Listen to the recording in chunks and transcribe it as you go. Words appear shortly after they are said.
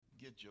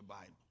get your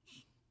Bibles.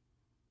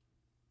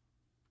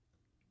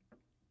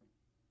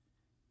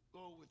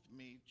 Go with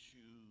me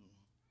to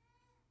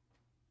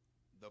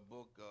the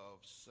book of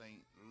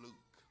St. Luke.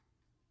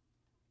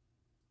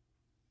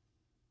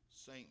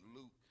 St.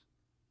 Luke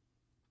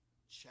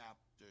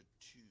chapter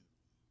 2.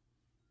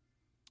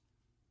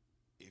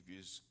 If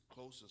you're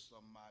close to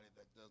somebody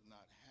that does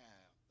not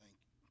have, thank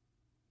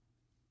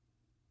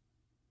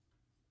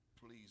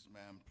you. Please,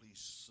 ma'am, please,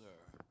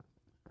 sir.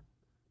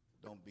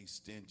 Don't be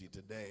stingy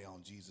today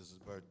on Jesus'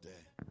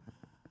 birthday,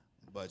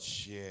 but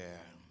share.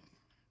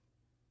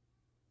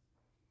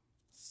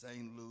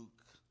 St.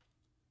 Luke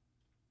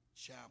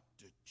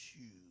chapter 2.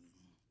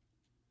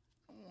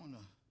 I want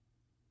to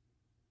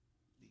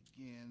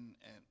begin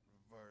at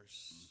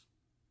verse,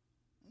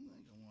 I think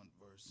I want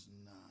verse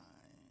 9.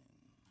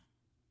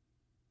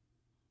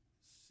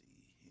 Let's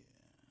see here.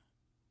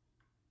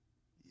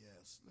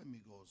 Yes, let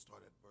me go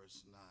start at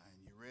verse 9.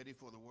 You ready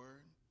for the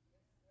word?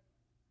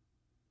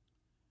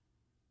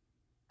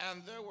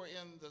 And there were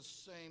in the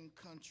same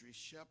country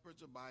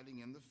shepherds abiding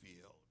in the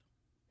field,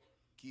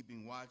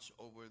 keeping watch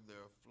over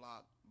their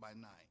flock by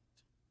night.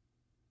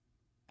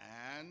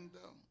 And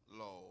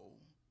lo,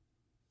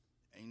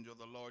 the angel of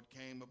the Lord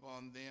came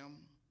upon them,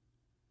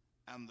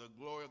 and the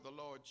glory of the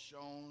Lord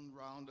shone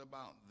round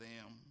about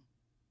them,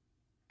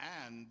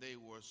 and they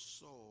were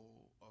so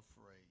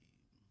afraid.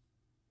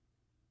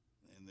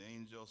 And the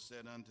angel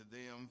said unto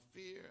them,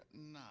 Fear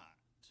not,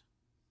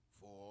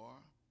 for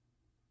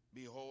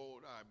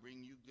behold, I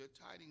bring you good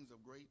tidings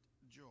of great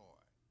joy,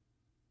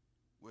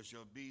 which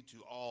shall be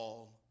to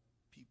all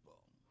people.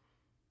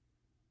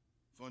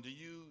 For unto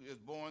you is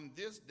born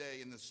this day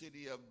in the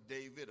city of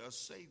David a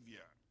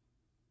Savior,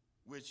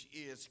 which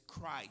is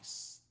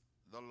Christ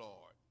the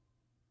Lord.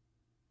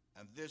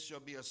 And this shall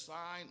be a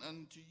sign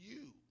unto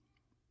you.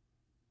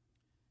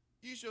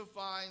 You shall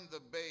find the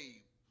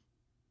babe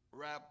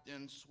wrapped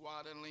in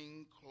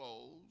swaddling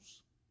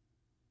clothes,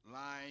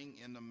 lying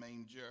in the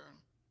manger.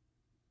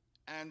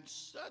 And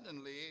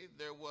suddenly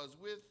there was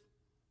with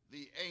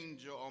the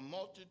angel a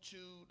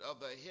multitude of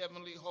the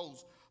heavenly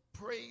host,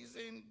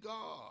 praising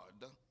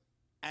God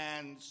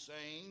and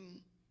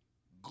saying,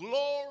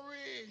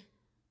 Glory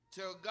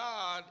to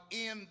God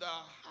in the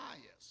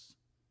highest,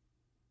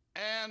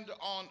 and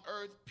on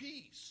earth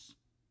peace,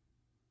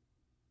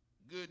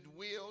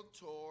 goodwill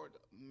toward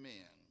men.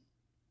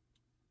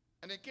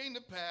 And it came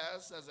to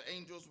pass, as the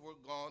angels were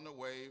gone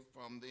away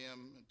from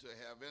them to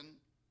heaven,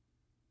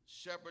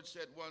 shepherds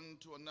said one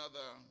to another,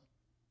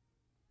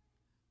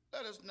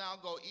 Let us now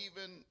go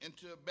even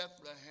into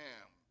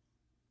Bethlehem,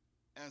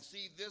 and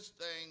see this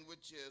thing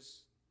which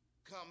is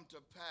come to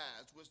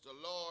pass, which the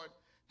Lord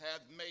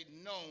hath made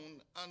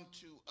known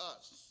unto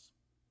us.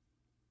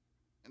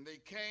 And they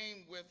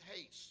came with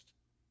haste.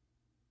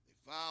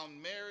 They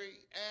found Mary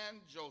and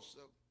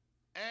Joseph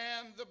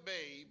and the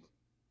babe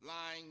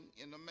lying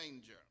in the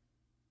manger.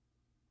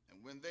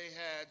 And when they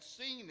had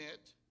seen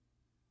it,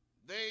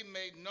 they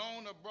made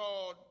known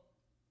abroad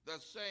the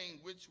saying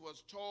which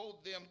was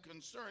told them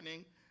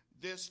concerning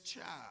this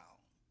child.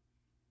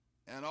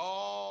 And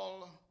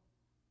all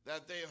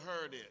that they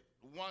heard it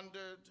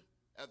wondered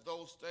at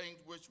those things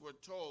which were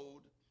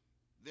told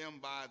them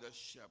by the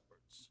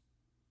shepherds.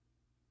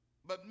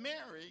 But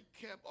Mary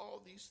kept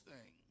all these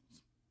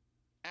things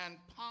and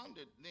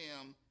pondered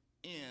them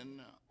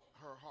in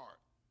her heart.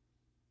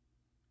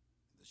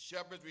 The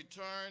shepherds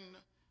returned,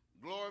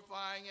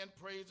 glorifying and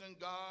praising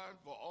God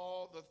for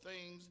all the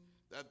things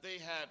that they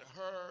had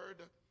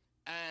heard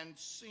and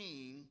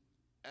seen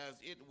as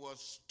it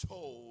was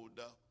told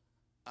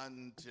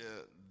unto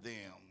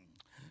them.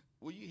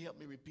 Will you help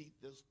me repeat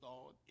this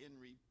thought? In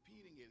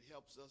repeating it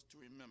helps us to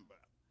remember.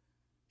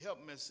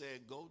 Help me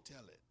say, go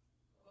tell it.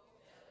 Go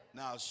tell it.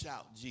 Now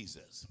shout,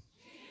 Jesus. Jesus.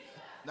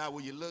 Now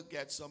will you look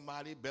at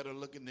somebody better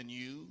looking than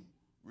you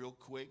real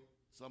quick?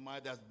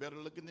 Somebody that's better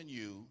looking than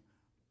you.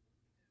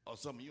 Or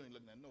some of you ain't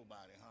looking at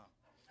nobody, huh?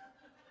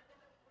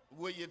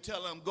 Will you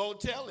tell them, go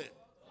tell it?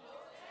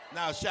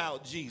 Now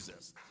shout,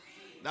 Jesus.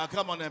 Now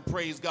come on and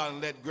praise God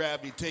and let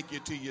gravity take you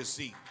to your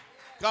seat.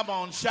 Come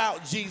on,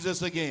 shout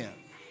Jesus again.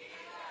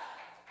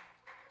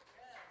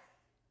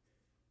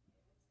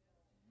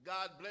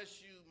 God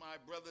bless you, my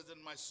brothers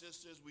and my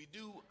sisters. We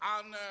do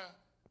honor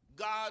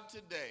God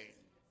today.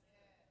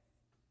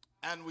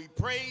 And we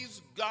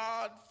praise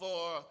God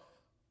for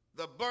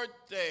the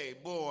birthday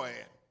boy.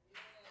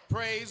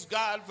 Praise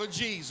God for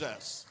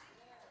Jesus.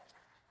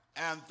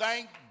 And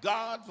thank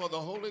God for the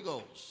Holy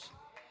Ghost.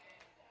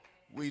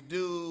 We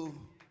do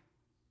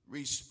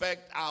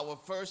respect our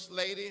First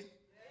Lady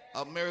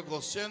of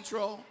Miracle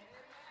Central,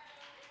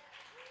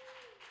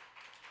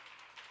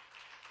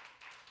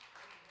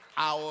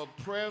 our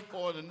prayer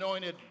for the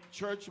anointed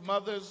church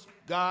mothers,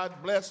 God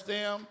bless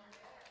them,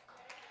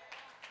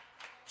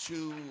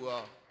 to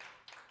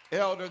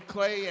Elder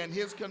Clay and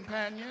his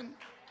companion,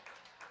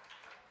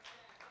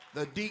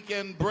 the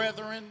deacon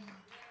brethren,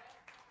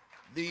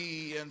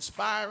 the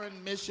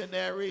inspiring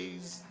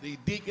missionaries, the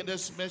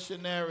deaconess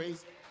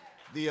missionaries,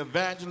 the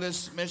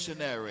evangelist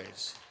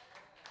missionaries,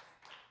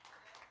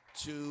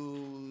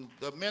 to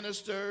the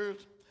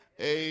ministers,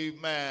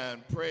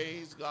 amen,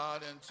 praise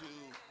God, and to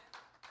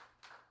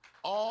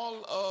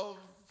all of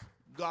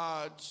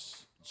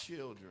God's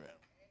children.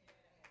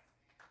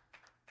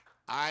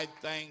 I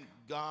thank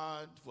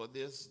God for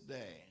this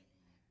day.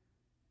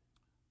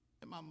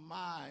 In my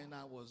mind,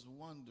 I was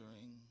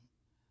wondering,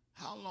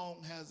 how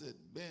long has it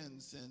been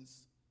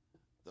since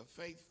the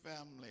Faith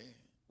family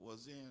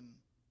was in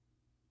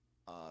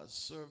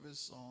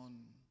service on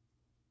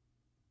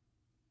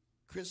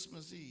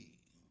Christmas Eve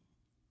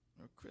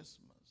or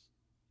Christmas?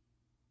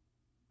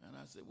 And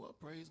I said, well,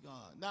 praise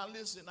God. Now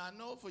listen, I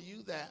know for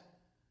you that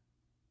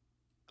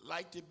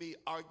like to be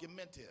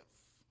argumentative,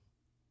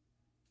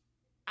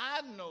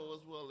 I know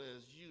as well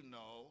as you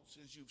know,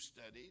 since you've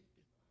studied,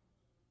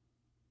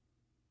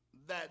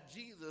 that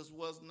Jesus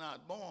was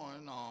not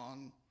born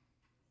on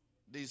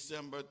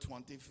December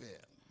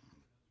 25th.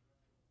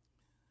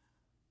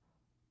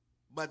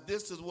 But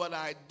this is what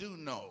I do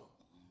know.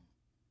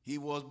 He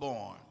was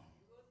born.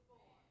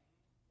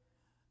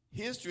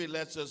 History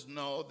lets us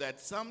know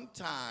that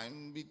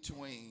sometime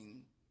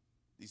between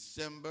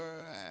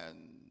December and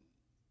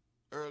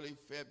early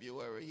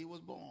February, he was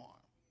born.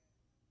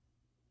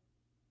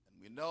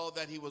 And we know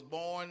that he was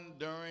born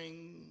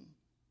during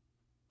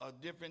a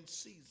different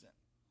season.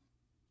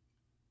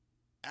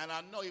 And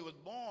I know he was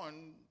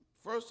born,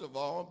 first of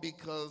all,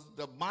 because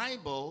the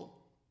Bible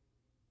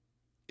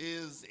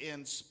is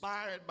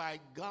inspired by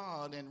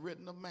God and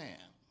written of man.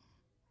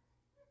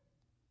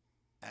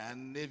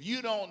 And if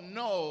you don't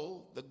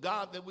know the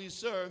God that we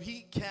serve,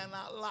 he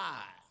cannot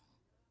lie.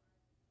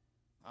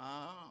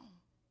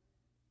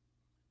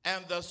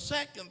 And the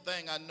second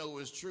thing I know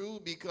is true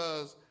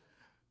because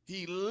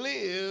he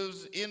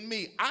lives in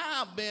me.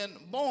 I've been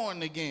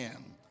born again.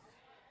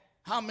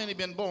 How many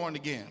been born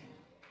again?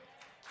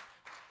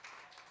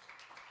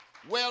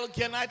 Well,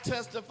 can I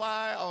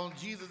testify on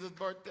Jesus'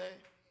 birthday?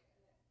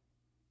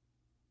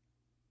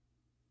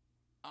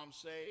 I'm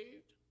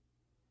saved,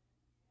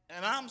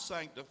 and I'm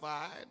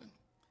sanctified,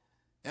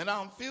 and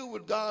I'm filled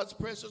with God's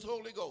precious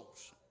Holy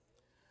Ghost.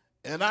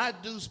 And I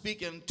do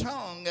speak in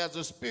tongue as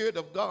the Spirit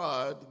of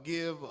God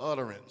give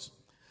utterance.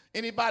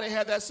 Anybody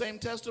have that same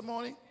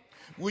testimony?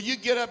 Will you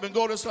get up and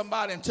go to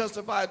somebody and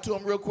testify to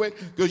them real quick?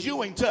 Because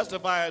you ain't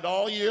testified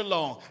all year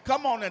long.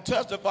 Come on and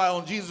testify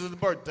on Jesus'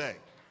 birthday.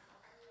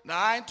 Now,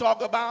 I ain't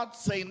talking about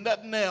saying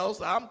nothing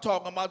else. I'm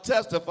talking about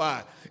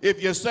testify. If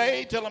you're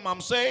saved, tell them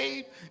I'm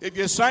saved. If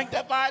you're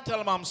sanctified, tell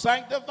them I'm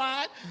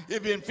sanctified.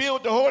 If you're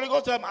filled with the Holy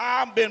Ghost, tell them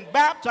I've been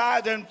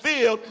baptized and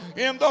filled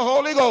in the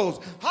Holy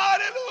Ghost.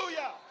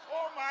 Hallelujah.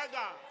 Oh, my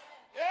God.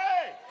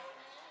 Hey.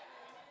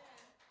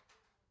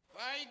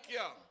 Thank you.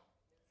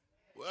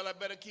 Well, I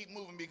better keep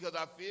moving because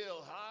I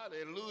feel,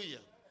 hallelujah.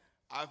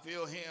 I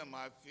feel him.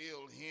 I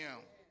feel him.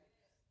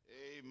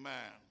 Amen.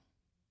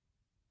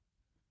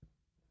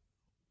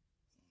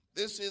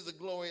 This is a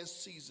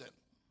glorious season.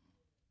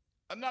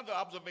 Another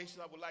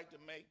observation I would like to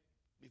make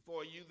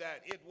before you,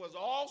 that it was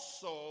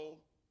also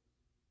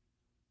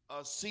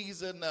a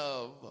season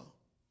of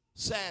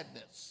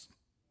sadness,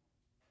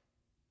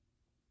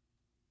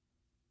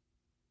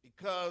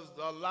 because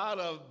a lot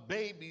of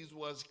babies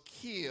was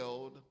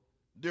killed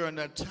during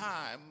the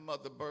time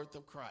of the birth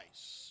of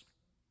Christ.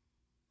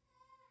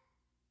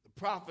 The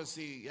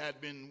prophecy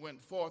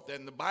went forth,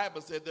 and the Bible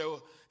said there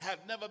had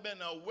never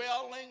been a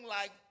wailing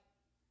like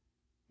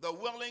the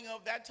willing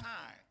of that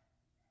time.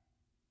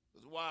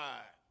 That's why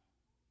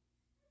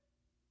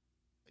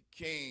the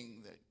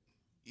king,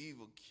 the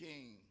evil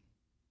king,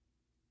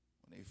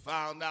 when they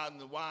found out and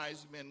the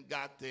wise men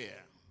got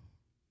there,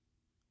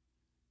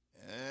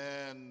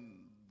 and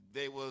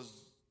they was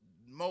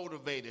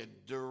motivated,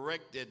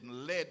 directed,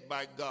 and led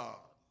by God,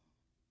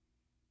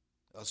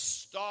 a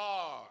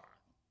star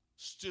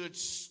stood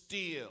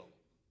still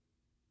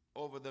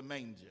over the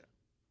manger.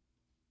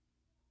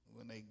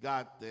 When they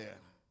got there,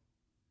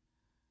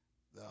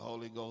 the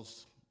Holy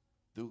Ghost,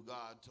 through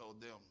God,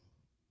 told them,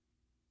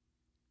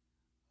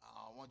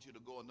 I want you to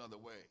go another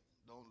way.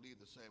 Don't leave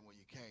the same way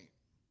you came.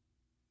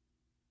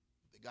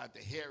 They got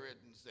to Herod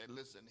and said,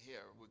 listen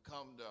here, we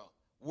come to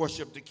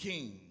worship the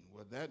king.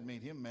 Well, that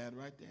made him mad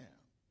right there.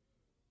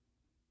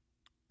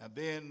 And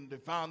then they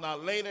found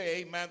out later,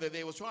 amen, that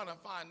they was trying to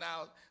find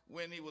out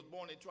when he was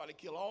born. They tried to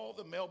kill all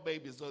the male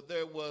babies. So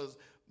there was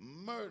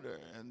murder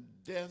and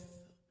death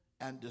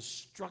and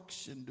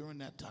destruction during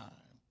that time.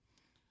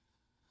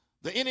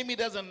 The enemy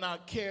does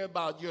not care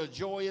about your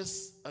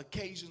joyous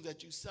occasions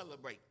that you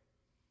celebrate.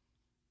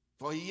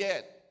 For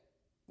yet,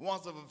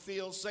 once of a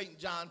field, St.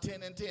 John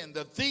 10:10,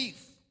 the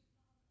thief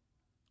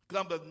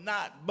cometh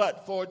not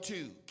but for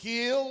to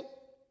kill,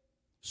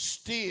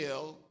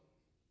 steal,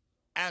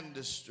 and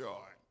destroy.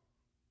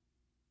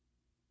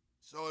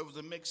 So it was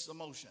a mixed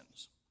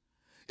emotions.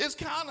 It's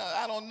kind of,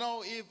 I don't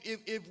know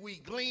if we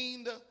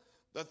gleaned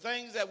the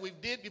things that we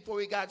did before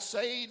we got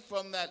saved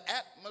from that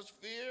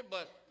atmosphere,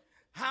 but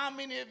how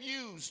many of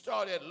you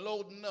started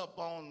loading up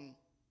on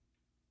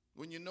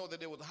when you know that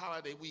there was a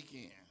holiday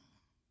weekend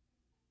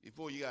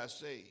before you got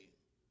saved?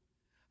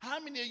 How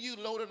many of you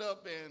loaded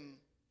up and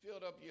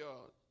filled up your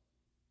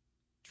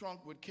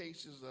trunk with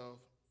cases of,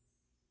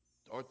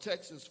 or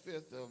Texas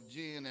Fifth of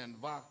gin and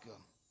vodka.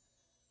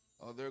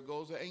 Oh, there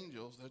goes the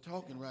angels. They're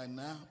talking right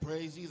now.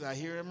 Praise Jesus. I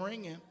hear him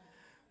ringing.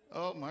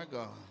 Oh, my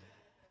God.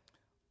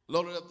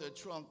 Loaded up their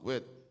trunk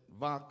with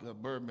vodka,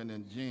 bourbon,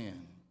 and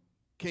gin.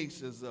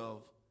 Cases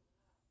of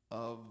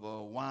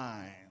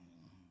wine.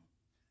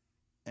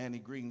 Annie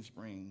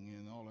Greenspring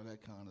and all of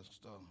that kind of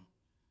stuff.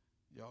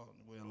 Y'all,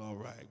 well, all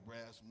right.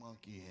 Brass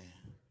Monkey.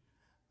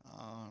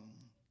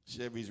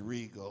 Chevy's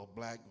Regal,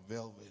 Black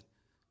Velvet,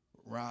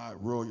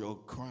 Royal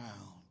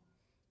Crown,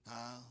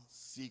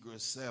 Secret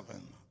 7.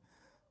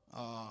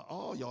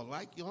 Oh, y'all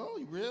like, oh,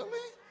 really?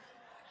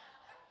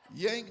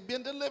 You ain't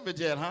been delivered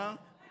yet, huh?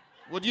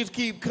 Well, just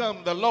keep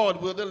coming. The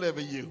Lord will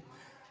deliver you.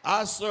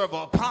 I serve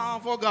a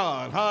powerful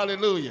God.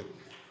 Hallelujah.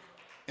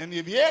 And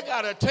if you ain't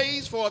got a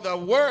taste for the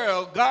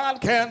world,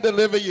 God can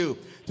deliver you.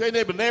 Tell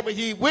your neighbor,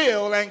 he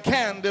will and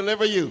can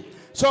deliver you.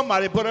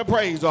 Somebody put a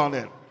praise on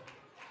it.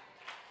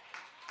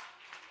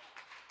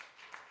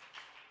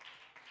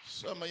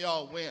 Some of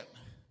y'all went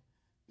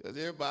because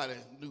everybody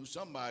knew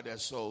somebody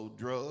that sold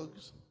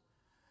drugs.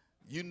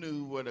 You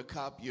knew where to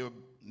cop your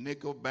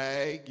nickel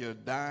bag, your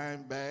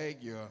dime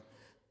bag, your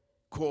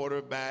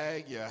quarter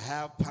bag, your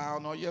half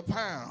pound, or your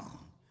pound.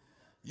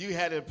 You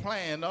had it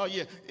planned all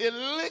year. It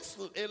looks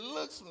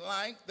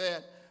like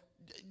that.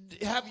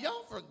 Have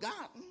y'all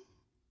forgotten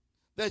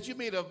that you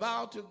made a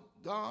vow to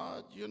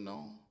God,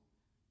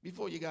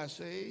 before you got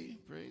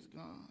saved? Praise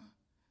God.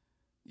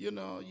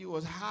 You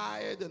was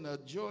higher than a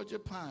Georgia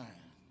pine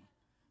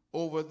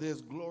over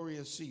this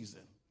glorious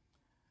season.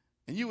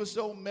 And you were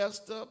so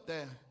messed up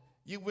that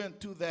you went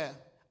to that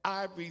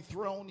ivory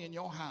throne in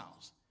your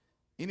house.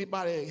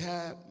 Anybody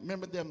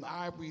remember them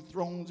ivory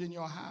thrones in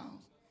your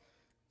house?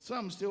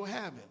 Some still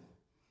have it.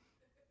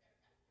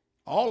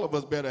 All of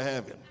us better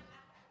have it.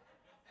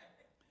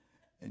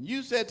 And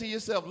you said to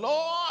yourself,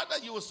 Lord,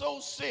 you were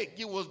so sick.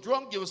 You was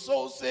drunk. You were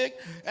so sick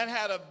and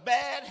had a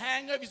bad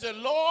hangover. You said,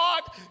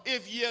 Lord,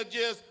 if you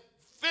just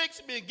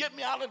fix me and get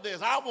me out of this,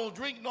 I won't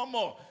drink no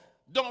more.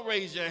 Don't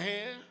raise your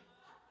hand.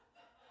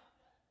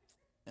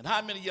 And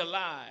how many of you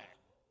lied?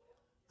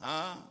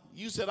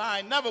 You said, I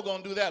ain't never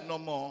going to do that no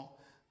more.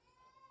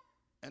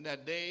 And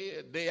that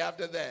day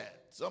after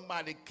that,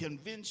 somebody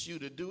convinced you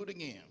to do it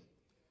again.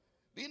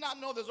 Do you not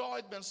know there's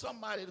always been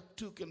somebody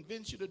to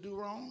convince you to do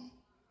wrong?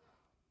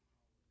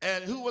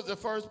 And who was the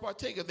first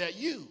partaker? That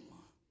you.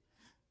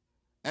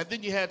 And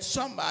then you had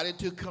somebody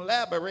to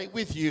collaborate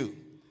with you.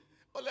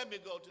 But let me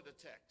go to the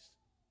text.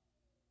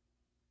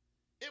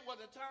 It was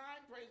a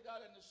time, praise God,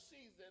 in the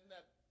season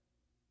that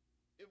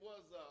it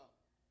was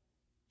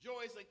a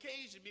joyous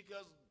occasion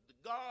because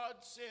God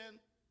sent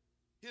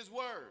his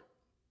word.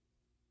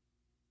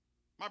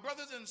 My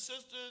brothers and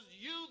sisters,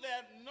 you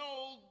that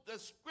know the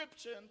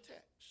scripture and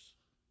text,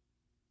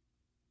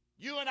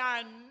 you and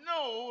I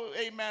know,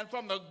 amen,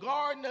 from the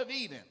Garden of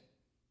Eden,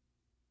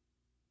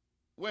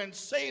 when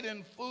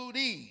Satan fooled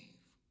Eve,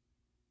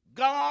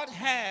 God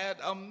had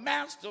a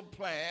master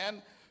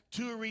plan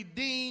to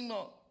redeem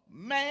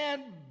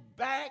man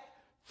back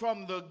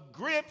from the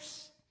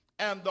grips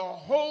and the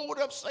hold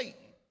of Satan.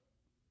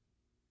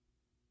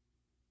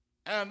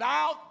 And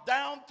out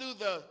down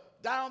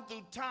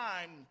through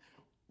time,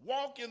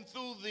 walking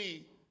through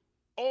the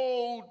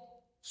old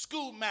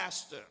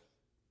schoolmaster,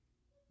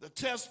 the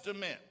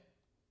Testament,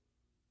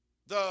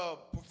 the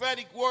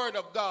prophetic word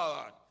of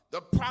God,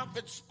 the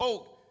prophet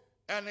spoke,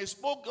 and they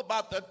spoke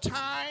about the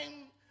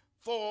time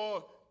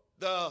for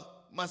the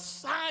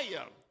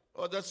Messiah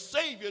or the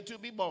Savior to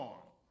be born.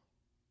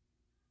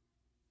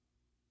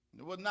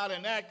 It was not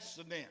an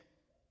accident.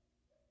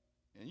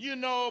 And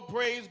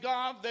praise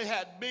God, there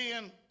had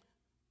been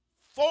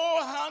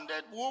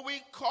 400 what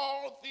we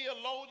call,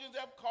 theologians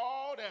have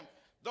called, and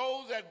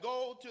those that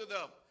go to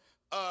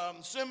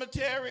the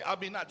cemetery,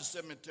 not the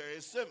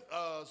cemetery,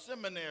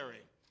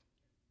 seminary.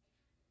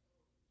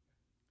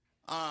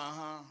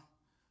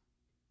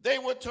 They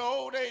were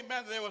told,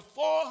 amen, there was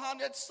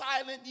 400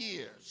 silent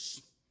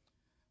years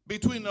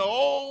between the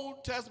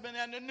Old Testament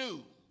and the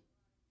New.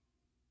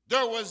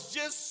 There was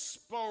just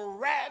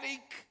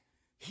sporadic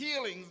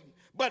healings,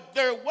 but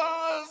there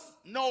was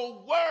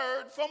no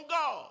word from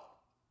God.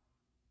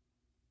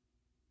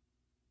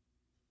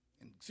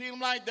 It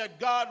seemed like that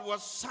God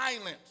was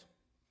silent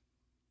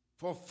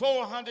for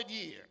 400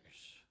 years.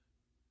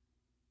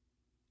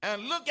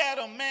 And look at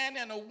a man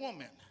and a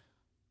woman.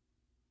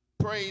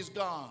 Praise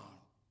God.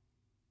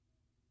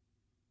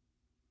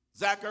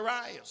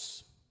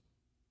 Zacharias.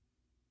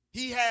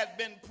 He had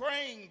been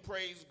praying,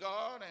 praise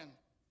God, and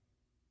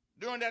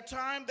during that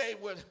time they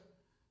would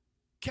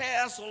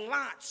cast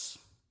lots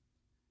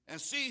and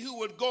see who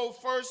would go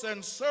first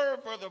and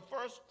serve for the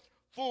first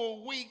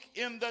full week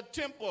in the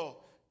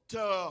temple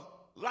to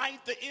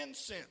light the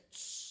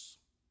incense.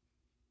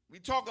 We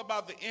talk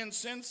about the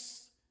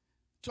incense,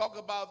 talk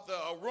about the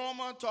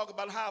aroma, talk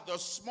about how the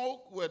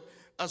smoke would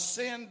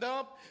ascend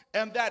up,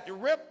 and that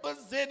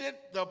represented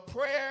the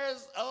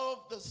prayers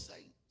of the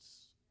saints.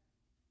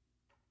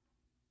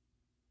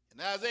 And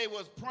as they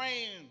was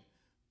praying,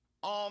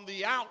 on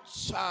the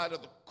outside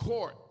of the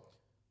court.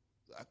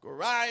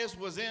 Zacharias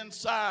was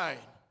inside,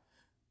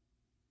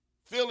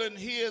 feeling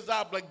his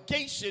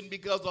obligation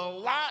because a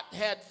lot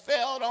had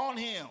fell on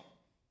him.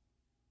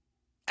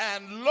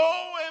 And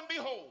lo and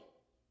behold,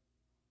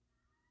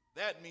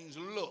 that means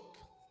look.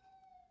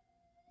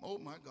 Oh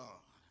my God.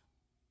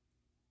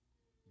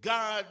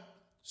 God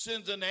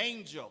sends an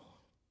angel.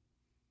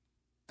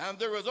 And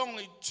there was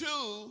only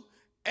 2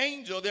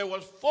 angels. There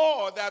was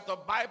 4 that the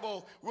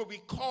Bible will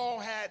recall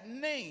had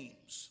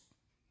names.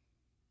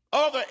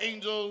 Other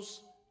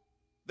angels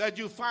that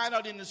you find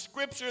out in the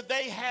scripture,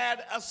 they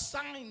had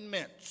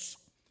assignments.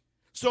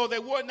 So they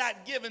were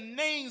not given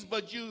names,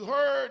 but you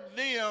heard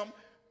them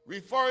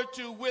referred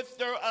to with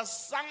their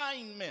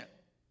assignment.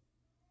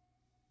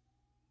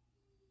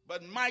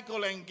 But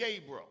Michael and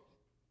Gabriel,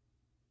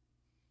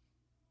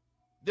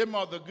 them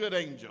are the good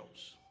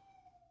angels.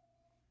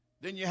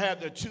 Then you have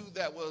the 2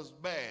 that was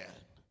bad.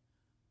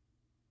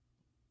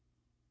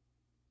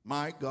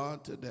 My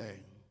God, today,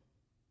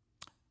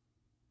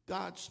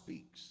 God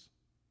speaks.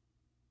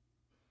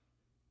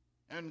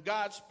 And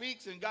God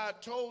speaks, and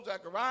God told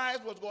Zacharias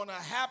what's going to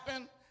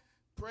happen.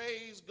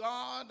 Praise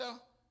God.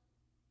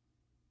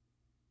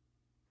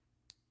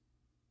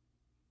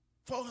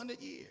 400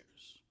 years.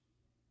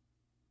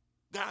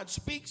 God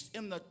speaks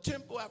in the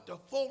temple after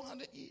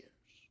 400 years.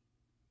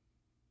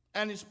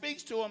 And he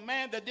speaks to a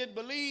man that didn't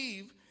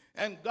believe,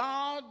 and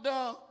God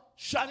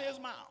shut his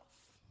mouth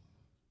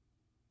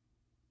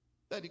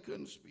that he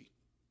couldn't speak.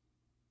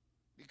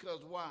 Because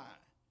why?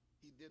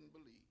 He didn't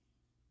believe.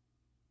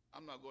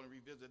 I'm not going to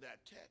revisit that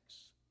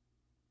text.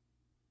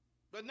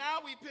 But now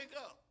we pick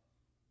up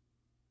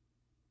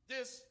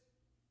this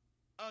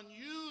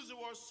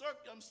unusual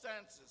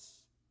circumstances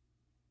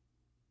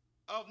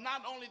of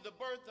not only the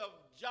birth of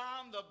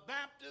John the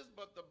Baptist,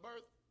 but the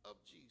birth of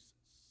Jesus.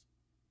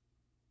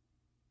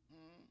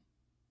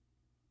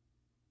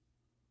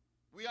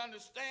 We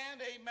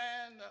understand,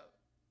 amen,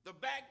 the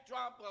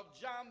backdrop of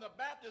John the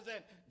Baptist,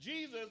 and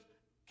Jesus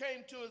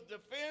came to his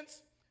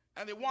defense,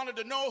 and they wanted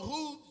to know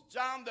who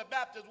John the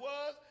Baptist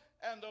was,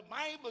 and the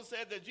Bible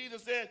said that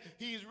Jesus said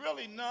he's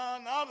really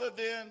none other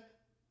than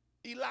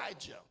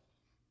Elijah.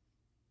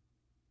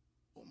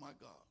 Oh my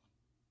God.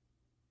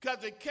 Because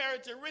the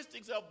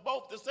characteristics are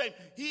both the same.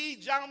 He,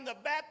 John the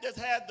Baptist,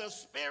 had the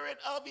spirit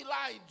of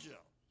Elijah.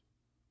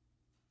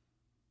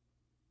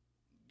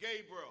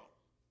 Gabriel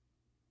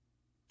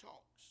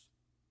talks.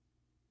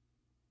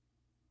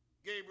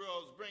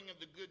 Gabriel is bringing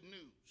the good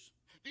news.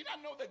 Do you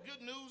not know that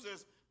good news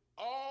is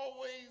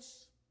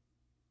always,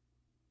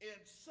 in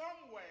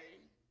some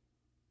way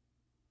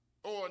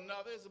or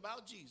another, is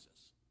about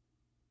Jesus?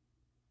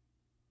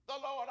 The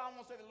Lord, I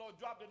won't say the Lord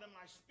dropped it in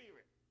my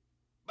spirit,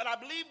 but I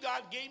believe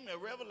God gave me a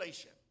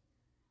revelation.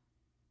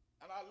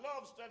 And I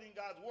love studying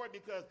God's word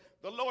because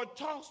the Lord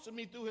talks to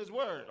me through his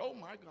word. Oh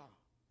my God.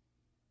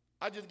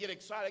 I just get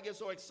excited. I get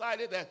so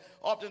excited that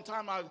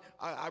oftentimes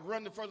I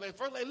run to First Lady.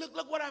 First Lady,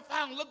 look what I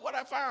found. Look what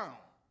I found.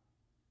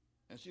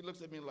 And she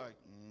looks at me like,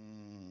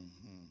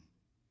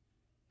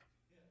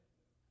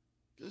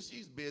 Because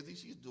she's busy.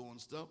 She's doing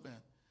stuff. And,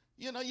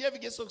 you know, you ever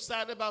get so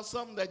excited about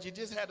something that you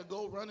just had to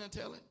go run and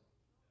tell it?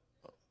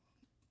 Oh,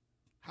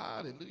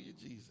 hallelujah,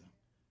 Jesus.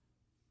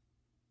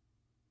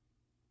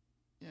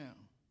 Yeah.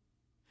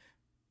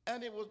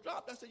 And it was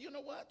dropped. I said, you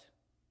know what?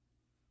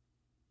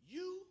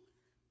 You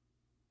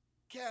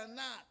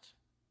cannot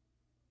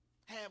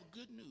have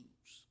good news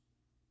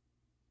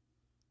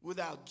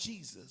without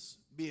Jesus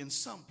being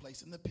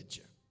someplace in the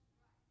picture.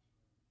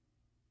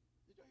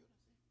 Did you hear what I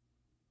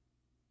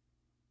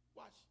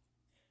said?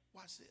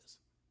 Watch this.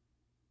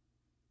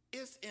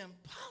 It's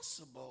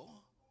impossible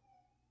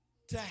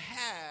to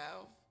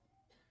have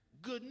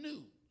good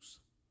news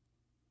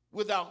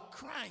without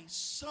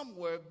Christ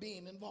somewhere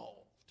being involved.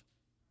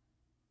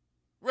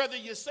 Whether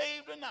you're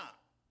saved or not.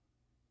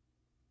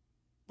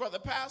 Brother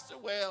Pastor,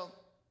 well,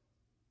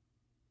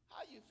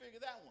 how you figure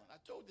that one? I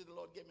told you the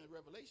Lord gave me a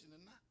revelation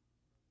and not.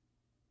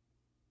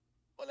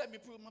 Well, let me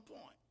prove my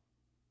point.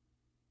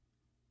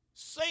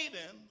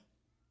 Satan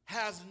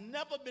has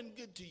never been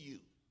good to you.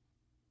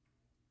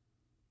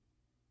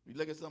 You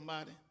look at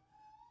somebody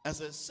and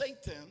say,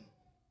 Satan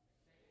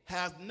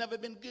has never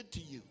been good to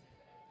you.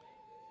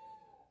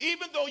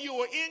 Even though you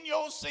were in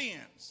your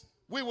sins,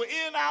 we were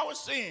in our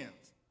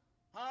sins,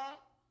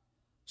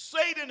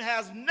 Satan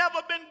has never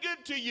been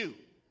good to you.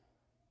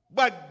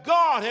 But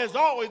God has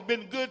always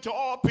been good to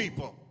all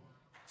people.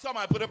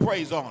 Somebody put a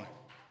praise on it.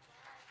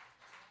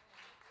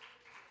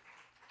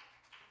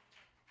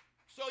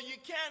 So you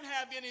can't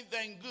have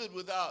anything good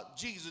without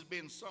Jesus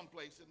being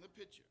someplace in the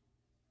picture.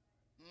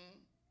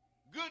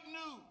 Good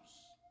news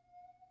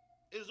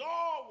is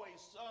always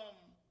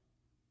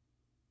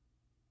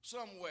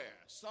somewhere,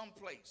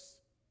 someplace,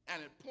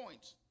 and it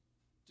points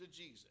to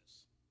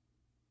Jesus,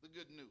 the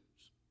good news.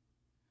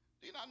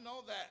 Do you not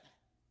know that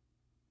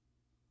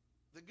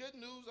the good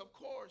news, of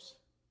course,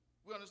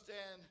 we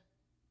understand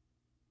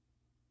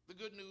the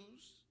good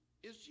news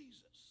is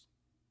Jesus.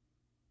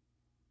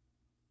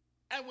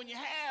 And when you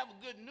have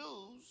good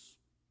news,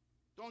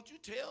 Don't you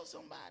tell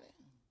somebody?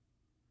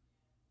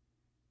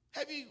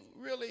 Have you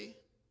really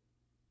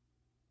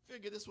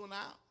figured this one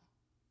out?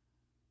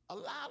 A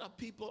lot of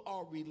people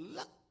are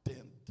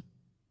reluctant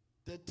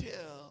to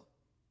tell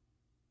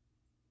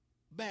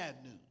bad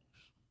news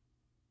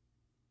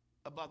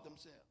about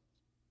themselves.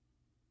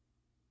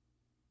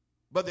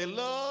 But they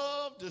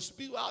love to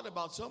spew out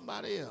about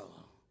somebody else.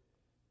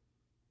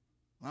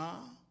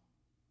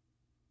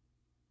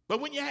 But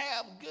when you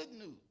have good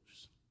news,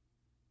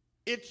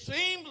 it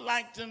seems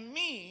like to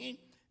me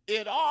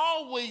it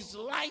always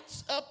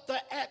lights up the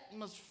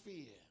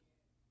atmosphere.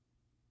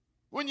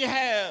 When you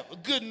have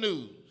good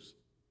news.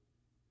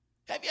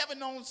 Have you ever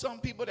known some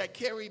people that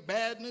carry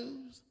bad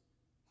news?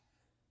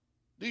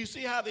 Do you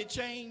see how they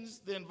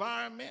change the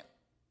environment?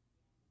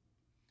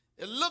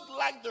 It looked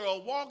like they're a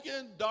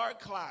walking dark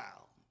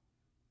cloud.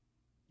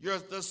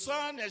 The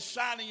sun is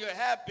shining, you're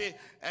happy,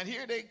 and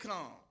here they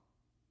come.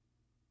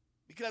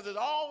 Because it's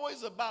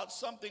always about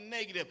something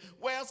negative.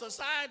 Well,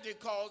 society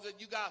calls it,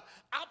 you got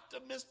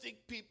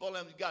optimistic people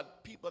and you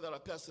got people that are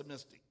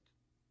pessimistic.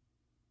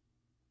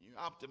 You're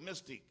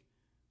optimistic.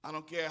 I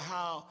don't care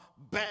how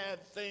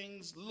bad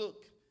things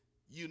look,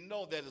 you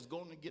know that it's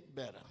going to get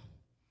better.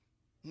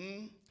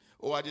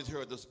 Oh, I just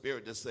heard the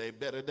Spirit just say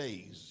better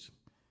days.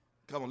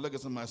 Come on, look at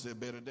somebody and say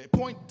better days.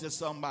 Point to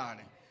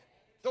somebody.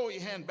 Throw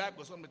your hand back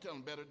with somebody, tell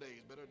them better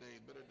days, better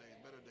days, better days,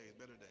 better days,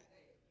 better days.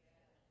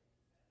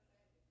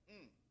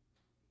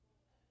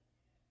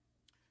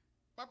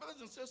 My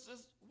brothers and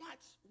sisters,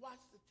 watch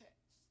the text.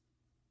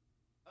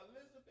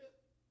 Elizabeth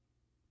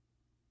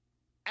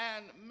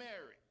and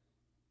Mary.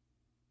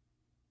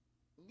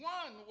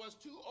 One was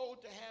too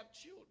old to have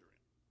children.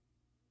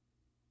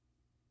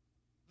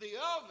 The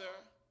other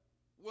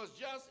was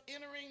just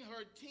entering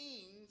her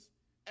teens,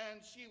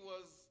 and she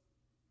was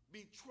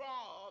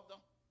betrothed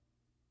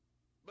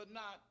but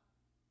not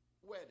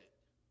wedded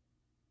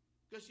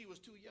because she was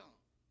too young.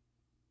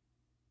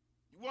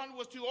 One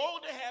was too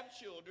old to have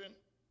children,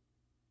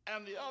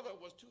 and the other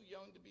was too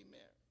young to be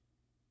married.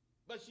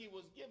 But she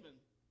was given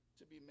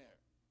to be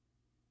married.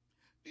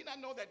 Do you not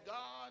know that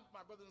God, my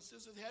brothers and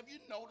sisters, have you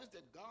noticed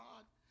that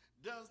God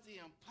does the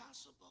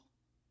impossible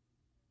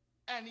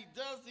and he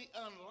does the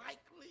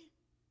unlikely?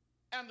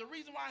 And the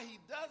reason why he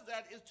does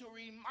that is to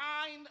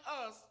remind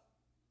us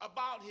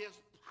about his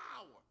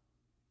power.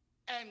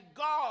 And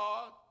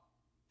God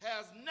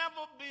has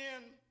never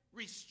been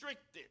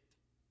restricted.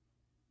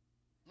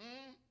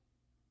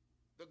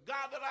 The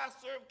God that I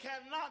serve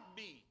cannot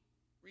be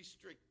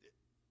restricted.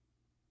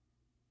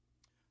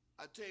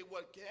 I tell you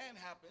what can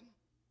happen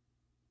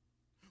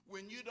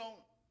when you don't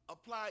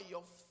apply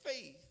your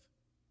faith.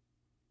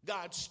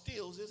 God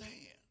steals his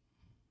hand.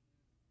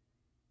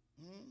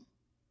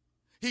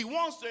 He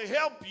wants to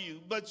help you,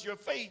 but your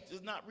faith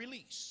is not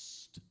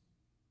released.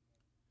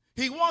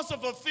 He wants to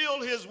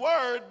fulfill his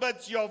word,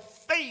 but your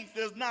faith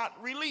is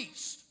not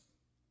released.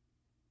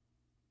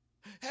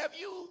 Have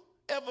you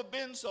ever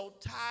been so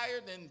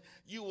tired and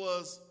you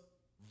was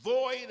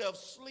void of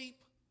sleep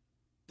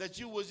that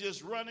you was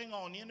just running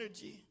on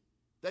energy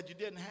that you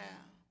didn't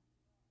have?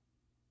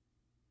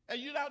 And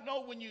you don't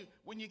know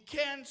when you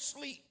can't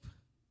sleep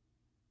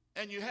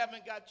and you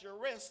haven't got your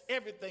rest,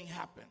 everything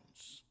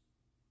happens.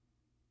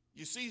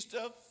 You see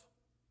stuff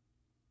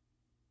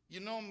you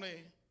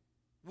normally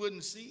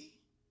wouldn't see.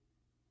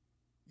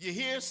 You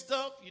hear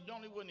stuff you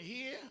normally wouldn't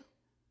hear.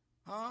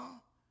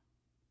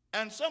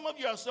 And some of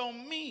you are so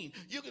mean.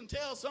 You can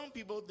tell some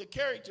people the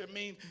character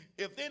means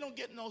if they don't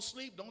get no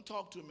sleep, don't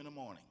talk to them in the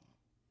morning.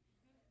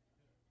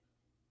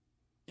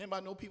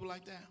 Anybody know people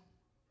like that?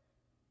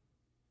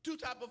 Two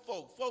type of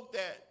folk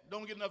that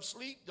don't get enough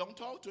sleep, don't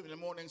talk to them in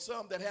the morning.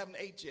 Some that haven't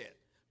ate yet,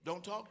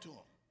 don't talk to them.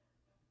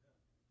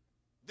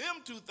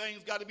 Them two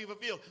things got to be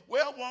fulfilled.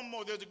 Well, one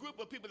more. There's a group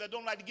of people that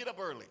don't like to get up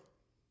early.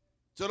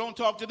 So don't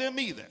talk to them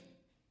either.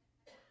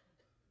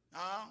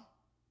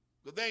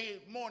 Because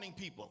they morning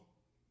people.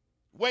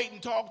 Wait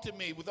and talk to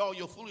me with all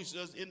your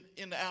foolishness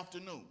in the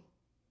afternoon.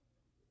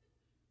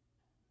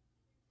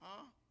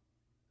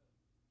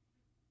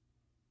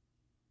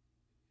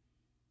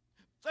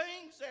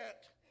 Things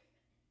that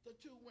the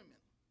two women,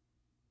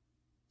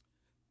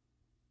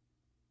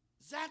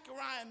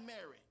 Zachariah and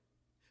Mary.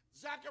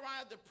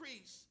 Zachariah the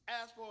priest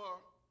asked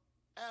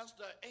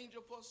the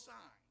angel for a sign.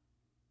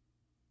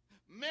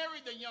 Mary,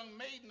 the young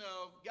maiden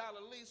of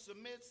Galilee,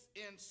 submits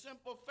in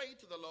simple faith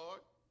to the Lord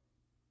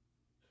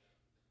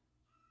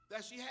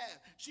that she had.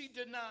 She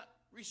did not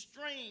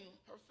restrain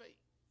her faith.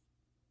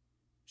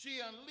 She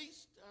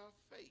unleashed her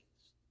faith.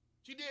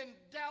 She didn't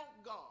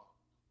doubt God.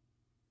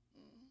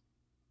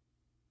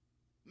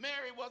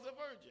 Mary was a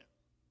virgin,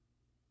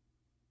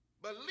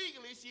 but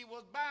legally she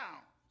was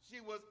bound.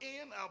 She was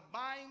in a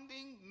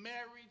binding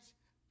marriage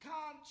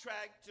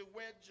contract to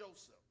wed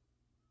Joseph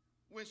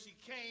when she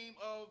came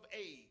of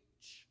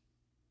age.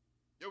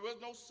 There was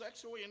no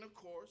sexual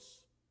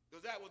intercourse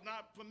because that was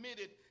not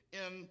permitted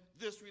in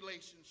this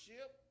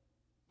relationship,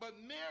 but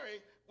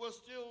Mary was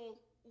still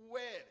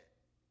wedded.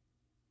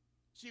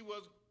 She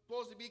was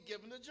supposed to be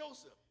given to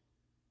Joseph.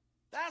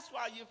 That's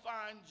why you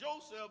find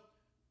Joseph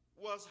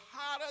was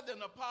hotter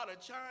than a pot of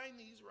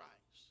Chinese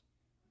rice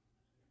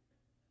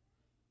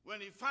when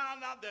he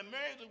found out that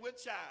Mary was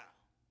with child.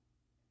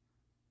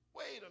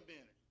 Wait a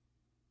minute.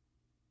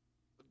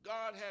 But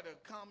God had to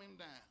calm him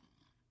down.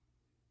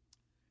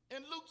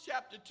 In Luke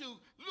chapter 2,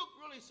 Luke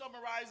really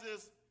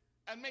summarizes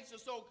and makes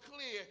it so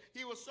clear.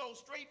 He was so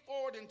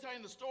straightforward in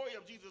telling the story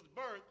of Jesus'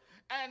 birth.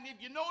 And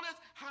if you notice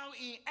how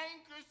he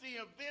anchors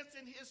the events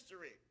in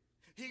history,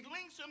 he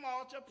links them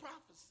all to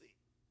prophecy.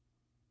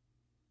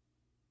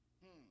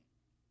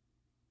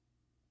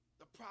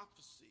 The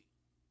prophecy.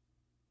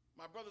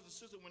 My brothers and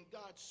sisters, when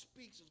God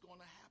speaks, it's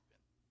going to happen.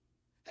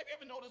 Have you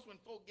ever noticed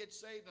when folk get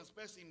saved, and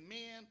especially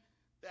men,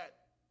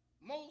 that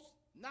most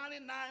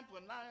 99.9%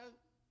 of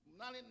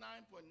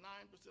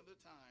the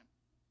time,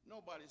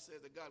 nobody says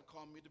that God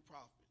called me to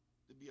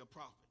be a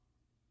prophet.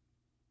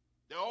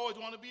 They always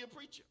want to be a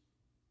preacher.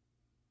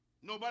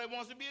 Nobody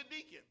wants to be a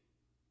deacon,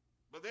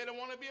 but they don't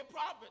want to be a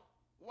prophet.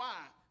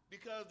 Why?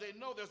 Because they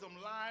know there's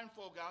some lying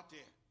folk out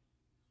there.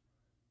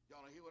 Y'all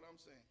don't hear what I'm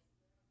saying?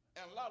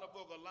 And a lot of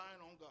folk are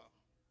lying on God.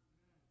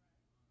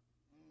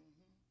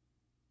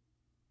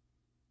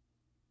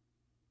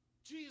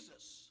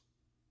 Jesus'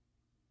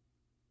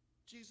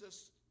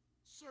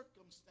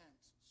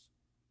 circumstances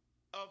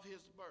of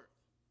his birth.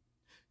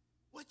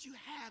 What you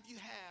have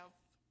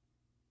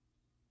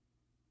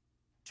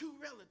two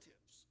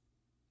relatives.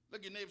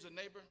 Look, your neighbor's a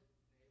neighbor.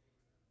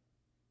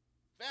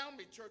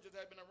 Family churches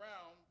had been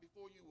around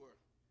before you were.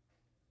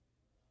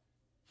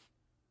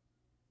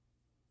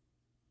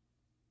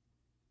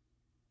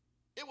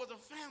 It was a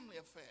family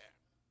affair.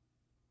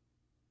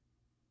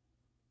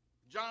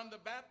 John the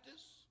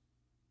Baptist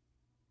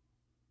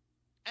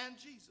and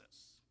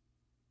Jesus.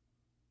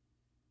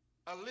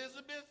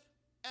 Elizabeth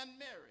and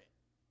Mary.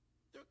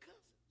 They're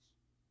cousins.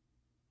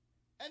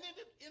 And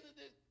isn't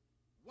it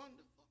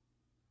wonderful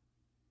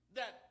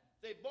that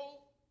they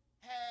both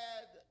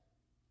had,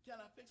 can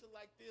I fix it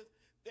like this?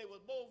 They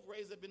were both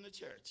raised up in the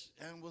church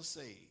and were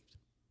saved.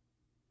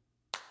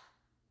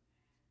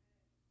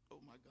 Oh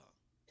my God.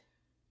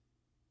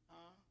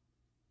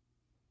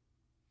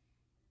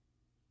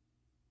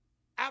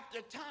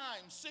 After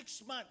time,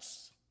 6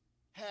 months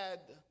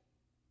had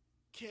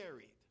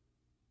carried.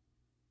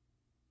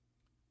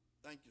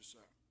 Thank you, sir.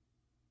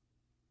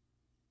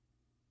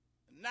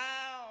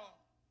 Now,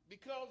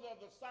 because of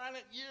the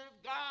silent years,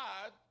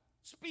 God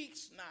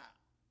speaks now.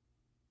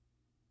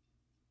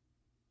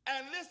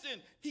 And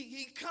listen,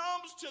 he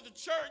comes to the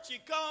church, he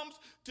comes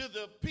to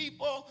the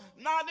people,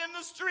 not in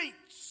the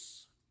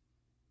streets,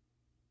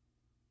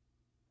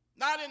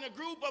 not in a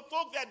group of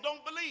folk that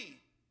don't believe,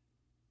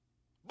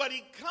 but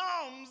he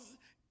comes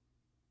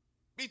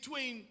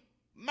between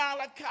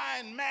Malachi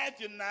and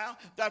Matthew now,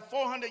 that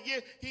 400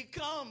 years, he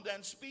comes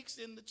and speaks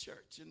in the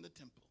church, in the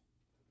temple.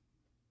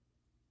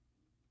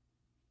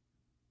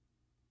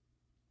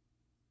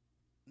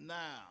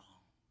 Now,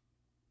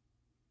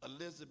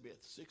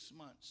 Elizabeth, 6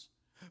 months.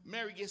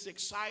 Mary gets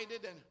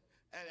excited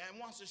and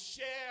wants to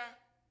share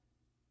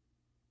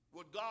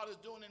what God is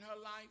doing in her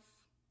life.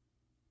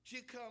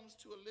 She comes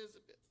to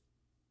Elizabeth.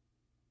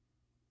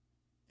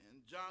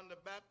 And John the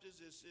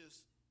Baptist is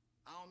his,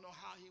 I don't know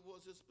how he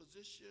was his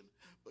position,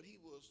 but he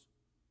was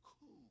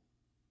cool.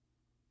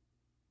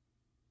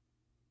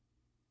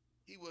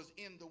 He was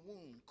in the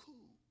womb,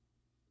 cool.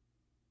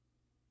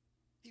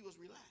 He was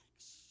relaxed.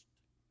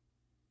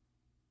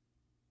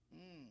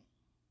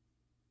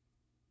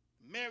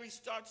 Mary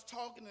starts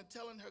talking and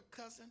telling her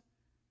cousin,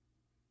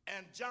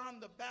 and John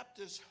the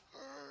Baptist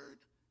heard.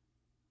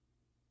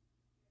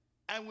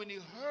 And when he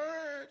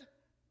heard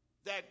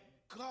that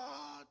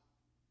God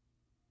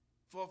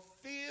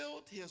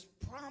fulfilled his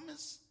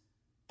promise,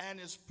 and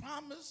his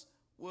promise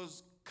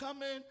was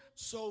coming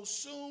so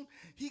soon,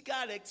 he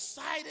got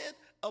excited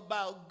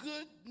about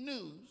good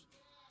news.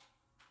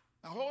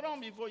 Now hold on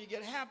before you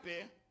get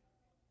happy.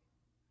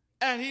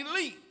 And he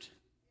leaped.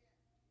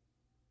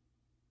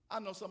 I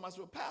know somebody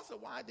said, well, Pastor,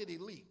 why did he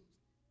leap?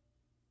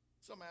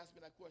 Somebody asked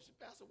me that question.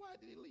 Pastor, why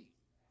did he leap?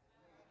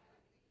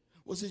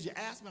 Well, since you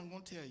asked me, I'm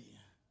going to tell you.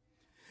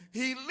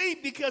 He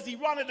leaped because he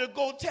wanted to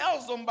go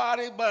tell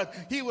somebody, but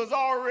he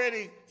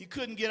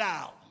couldn't get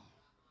out.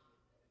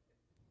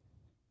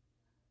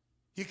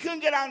 He couldn't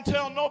get out and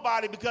tell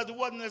nobody because it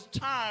wasn't his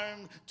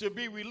time to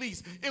be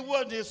released. It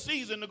wasn't his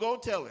season to go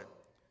tell it.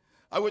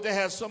 I wish they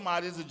had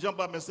somebody to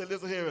jump up and say,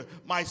 listen here,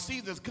 my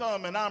season's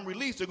come and I'm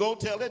released to go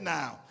tell it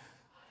now.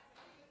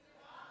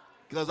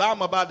 Because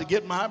I'm about to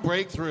get my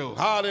breakthrough.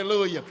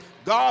 Hallelujah.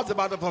 God's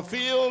about to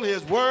fulfill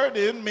his word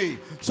in me.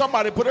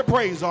 Somebody put a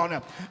praise on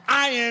him.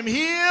 I am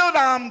healed.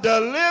 I'm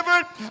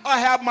delivered.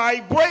 I have my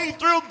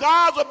breakthrough.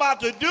 God's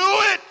about to do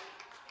it.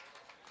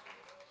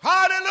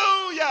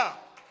 Hallelujah.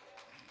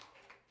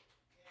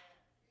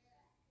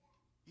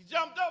 He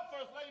jumped up,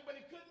 first lady, but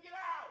he couldn't get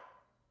out.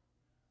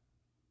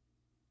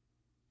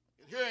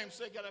 I could hear him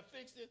say, "Got to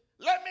fix it.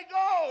 Let me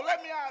go.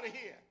 Let me out of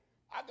here.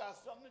 I got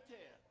something to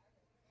tell."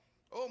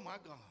 Oh, my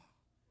God.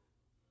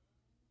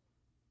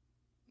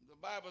 The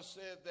Bible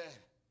said that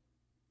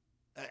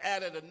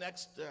added the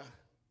next,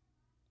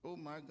 3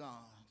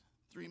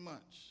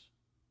 months.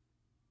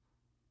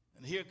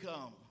 And here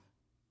come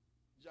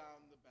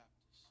John the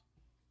Baptist.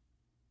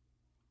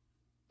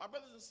 My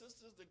brothers and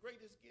sisters, the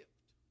greatest gift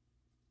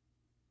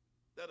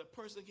that a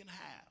person can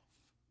have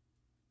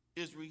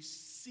is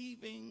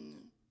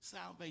receiving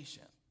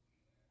salvation.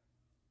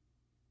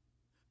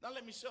 Now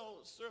let me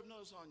serve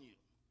notice on you.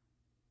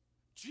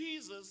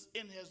 Jesus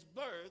in his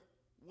birth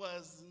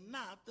was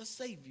not the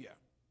Savior.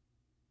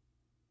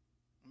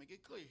 Let me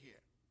get clear here.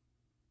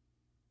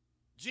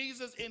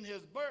 Jesus in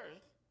his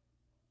birth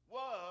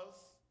was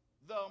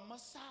the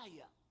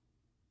Messiah,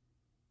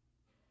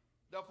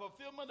 the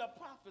fulfillment of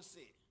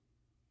prophecy,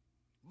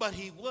 but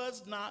he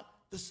was not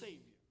the Savior.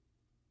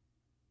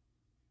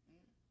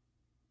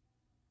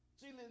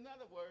 See, in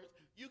other words,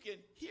 you can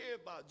hear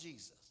about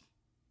Jesus.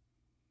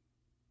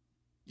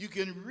 You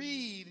can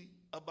read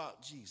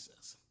about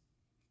Jesus.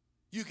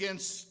 You can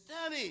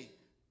study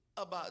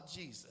about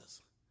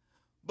Jesus.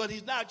 But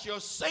he's not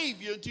your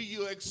Savior until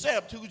you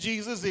accept who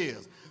Jesus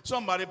is.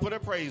 Somebody put a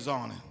praise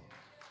on him.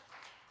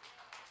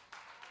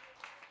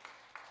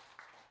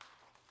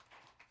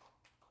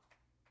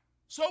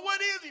 So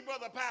what is he,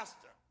 brother pastor?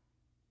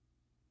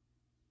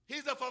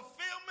 He's the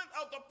fulfillment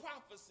of the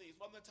prophecies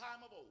from the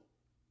time of old.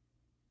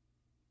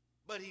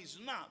 But he's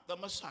not the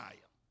Messiah.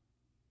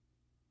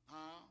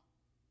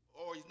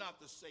 Or he's not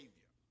the Savior.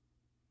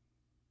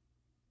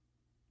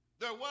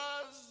 There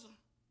was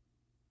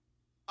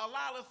a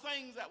lot of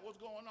things that was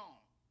going on.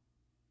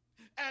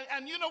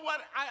 And you know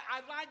what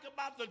I like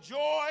about the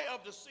joy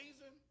of the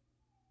season?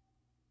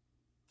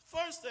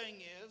 First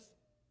thing is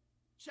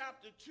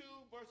chapter 2,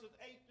 verses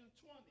 8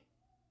 through 20.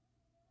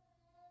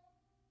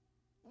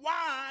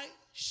 Why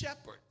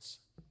shepherds?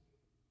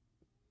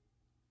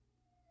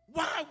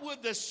 Why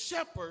would the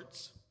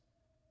shepherds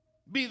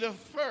be the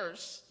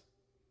first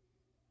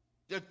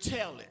to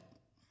tell it?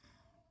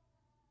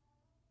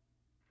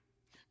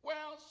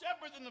 Well,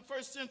 shepherds in the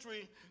first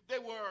century, they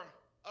were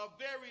a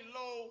very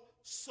low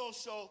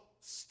social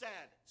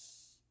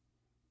status.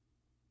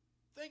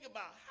 Think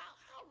about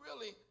how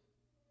really,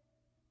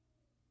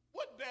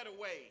 what better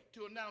way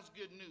to announce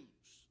good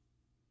news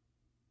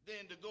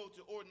than to go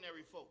to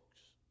ordinary folks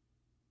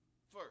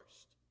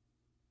first?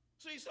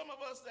 See, some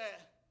of us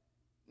that,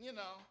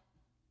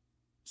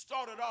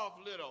 started off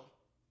a little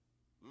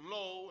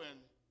low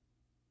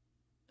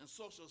in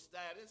social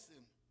status,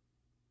 and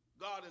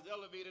God has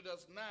elevated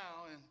us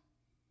now, and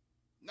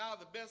now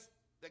the best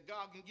that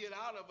God can get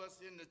out of us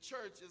in the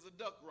church is a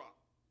duck rock.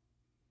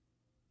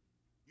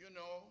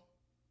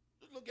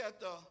 Just look at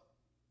the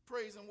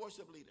praise and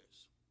worship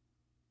leaders.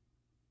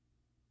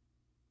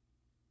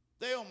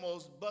 They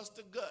almost bust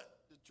a gut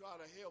to try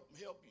to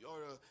help you or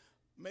to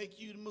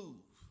make you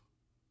move.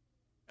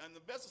 And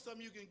the best of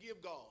something you can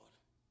give God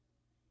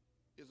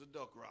is a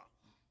duck rock.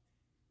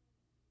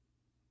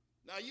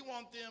 Now you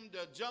want them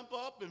to jump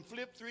up and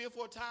flip 3 or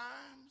 4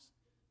 times,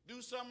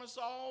 do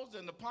somersaults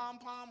and the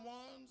pom-pom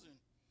ones,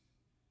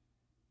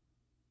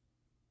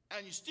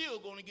 and you're still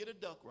going to get a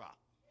duck rock.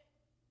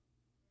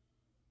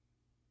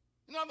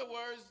 In other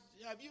words,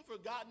 have you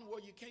forgotten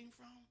where you came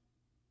from?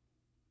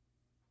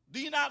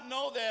 Do you not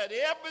know that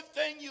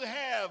everything you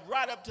have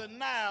right up to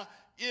now,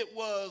 it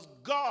was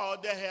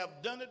God that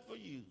have done it for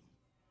you?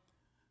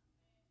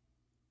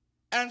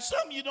 And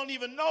some of you don't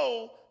even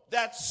know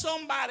that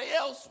somebody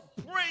else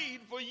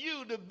prayed for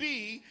you to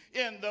be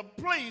in the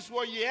place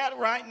where you're at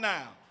right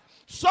now.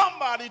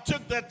 Somebody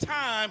took the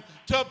time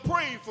to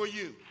pray for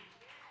you.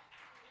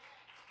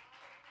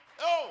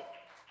 Oh,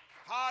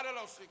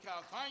 hallelujah,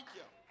 thank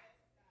you.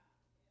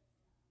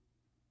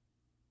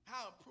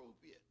 How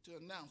appropriate to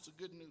announce the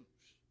good news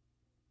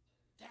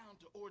down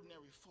to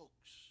ordinary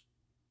folks.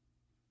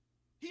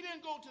 He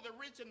didn't go to the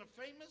rich and the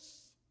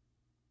famous.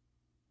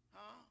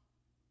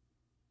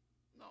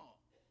 No.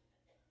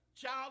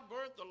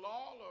 Childbirth, the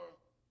law, or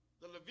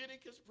the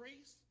Leviticus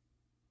priest.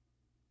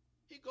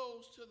 He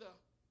goes to the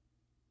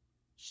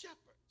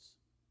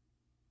shepherds.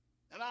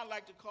 And I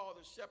like to call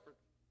the shepherd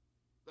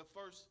the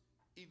first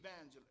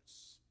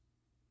evangelists.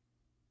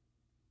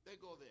 They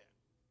go there.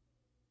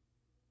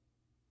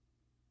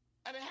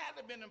 And it had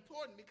to have been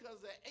important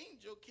because the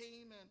angel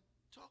came and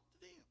talked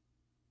to them.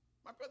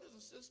 My brothers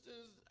and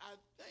sisters, I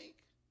think,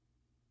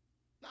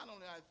 not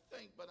only I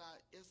think, but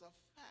it's a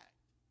fact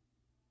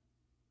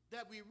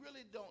that we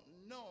really don't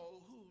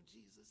know who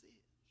Jesus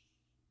is.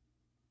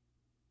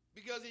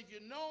 Because if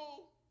you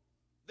know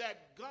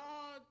that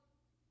God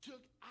took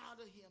out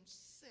of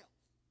himself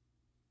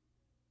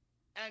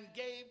and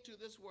gave to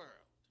this world,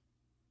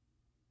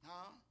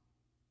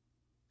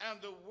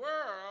 and the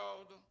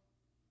world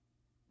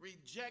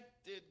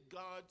rejected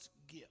God's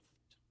gift.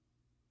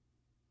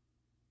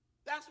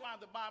 That's why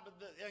the Bible,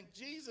 and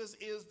Jesus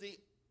is the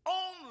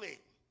only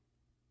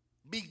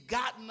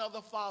begotten of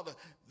the Father.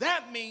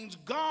 That means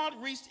God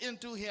reached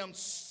into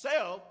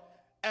himself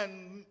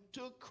and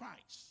took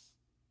Christ,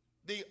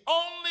 the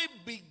only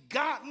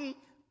begotten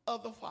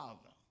of the Father.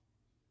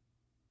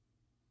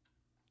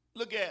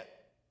 Look at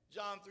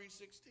John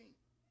 3:16.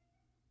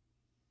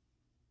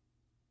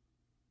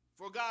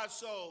 For God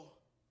so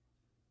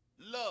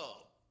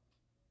loved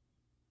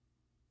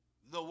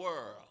the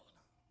world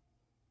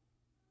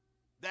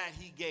that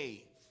he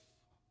gave.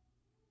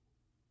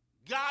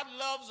 God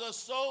loves us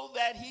so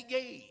that he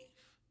gave.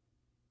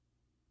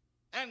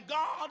 And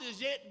God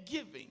is yet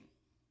giving.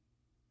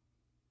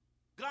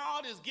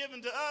 God is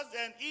giving to us,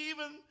 and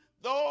even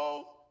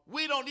though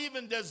we don't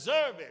even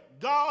deserve it,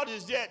 God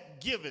is yet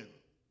giving.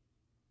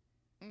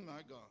 Oh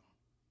my God.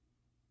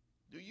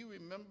 Do you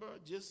remember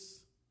just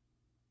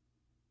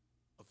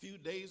a few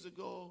days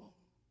ago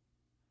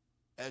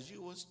as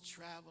you was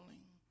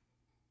traveling,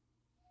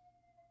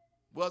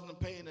 wasn't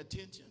paying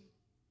attention,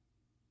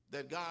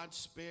 that God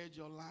spared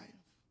your life?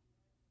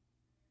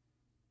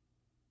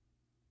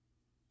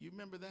 You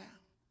remember that?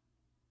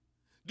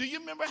 Do you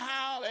remember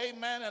how,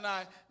 amen, and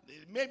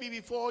maybe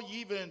before you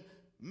even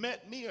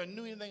met me or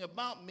knew anything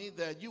about me,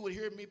 that you would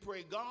hear me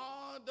pray,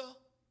 God,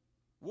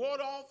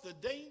 ward off the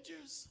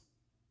dangers,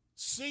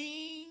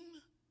 seen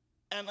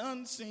and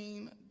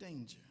unseen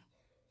danger.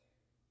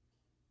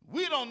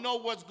 We don't know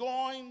what's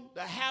going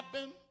to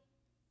happen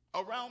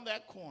around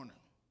that corner.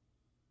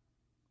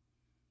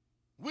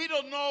 We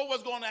don't know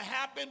what's going to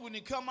happen when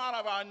you come out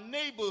of our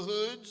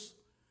neighborhoods,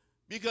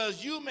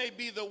 because you may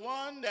be the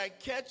one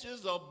that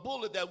catches a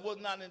bullet that was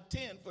not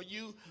intended for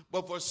you,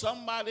 but for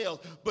somebody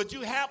else. But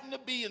you happen to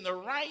be in the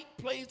right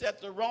place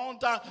at the wrong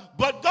time.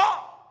 But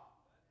God.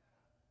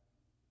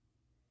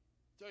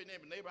 Tell your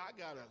neighbor, I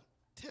got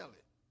to tell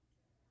it.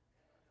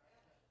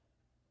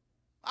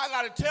 I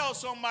got to tell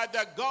somebody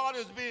that God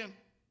has been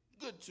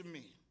good to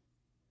me.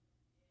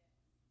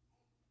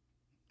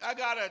 I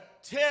got to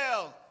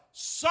tell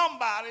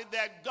somebody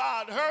that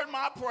God heard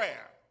my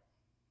prayer.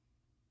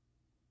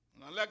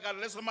 And I got to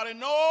let somebody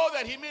know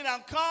that he may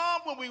not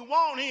come when we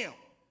want him,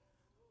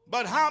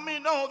 but how many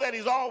know that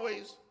he's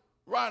always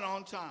right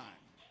on time?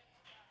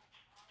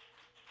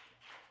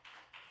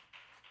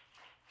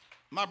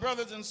 My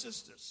brothers and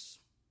sisters,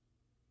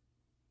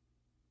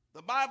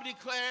 the Bible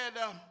declared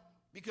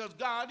because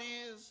God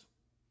is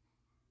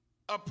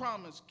a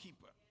promise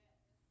keeper.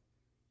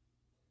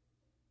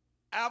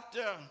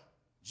 After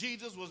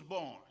Jesus was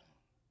born,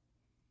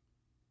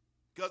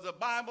 because the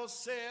Bible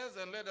says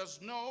and let us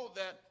know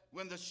that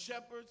when the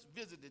shepherds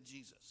visited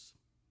Jesus,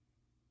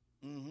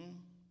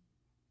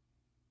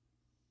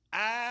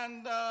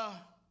 and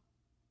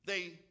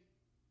they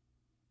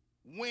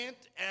went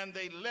and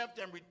they left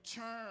and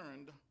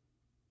returned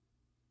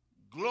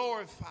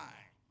glorifying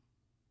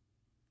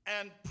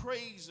and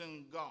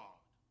praising God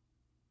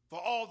for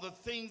all the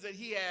things that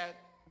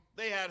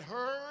they had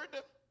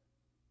heard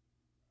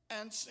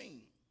and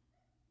seen.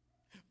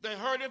 They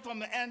heard it from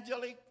the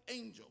angelic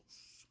angels.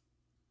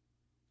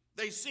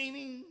 They seen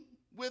him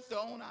with their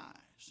own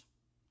eyes.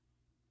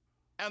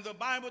 And the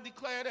Bible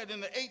declared that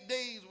in the 8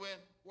 days when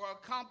were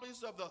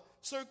accomplished of the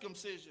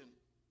circumcision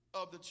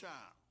of the child.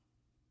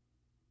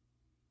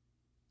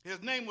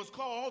 His name was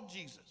called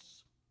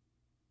Jesus.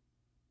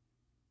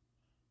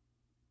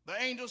 The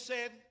angel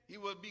said he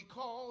would be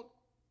called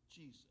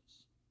Jesus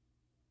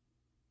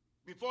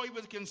before he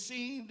was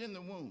conceived in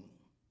the womb.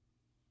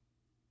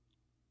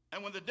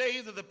 And when the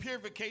days of the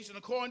purification,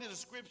 according to the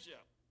scripture,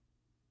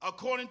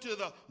 according to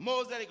the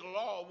Mosaic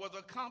law, was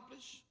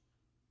accomplished,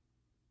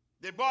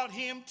 they brought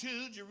him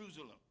to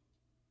Jerusalem.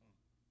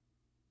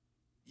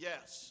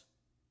 Yes,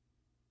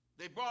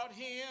 they brought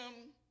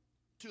him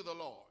to the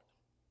Lord.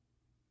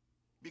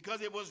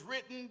 Because it was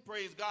written,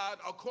 praise God,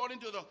 according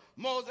to the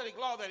Mosaic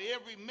law, that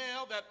every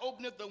male that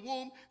openeth the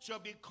womb shall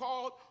be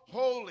called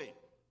holy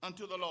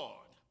unto the Lord.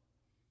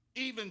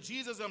 Even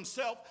Jesus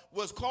himself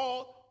was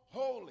called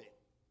holy.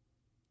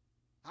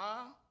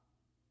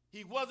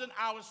 He wasn't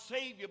our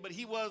Savior, but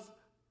he was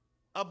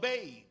a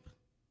babe.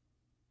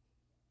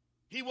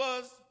 He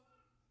was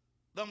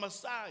the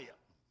Messiah.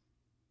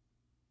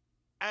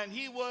 And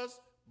he was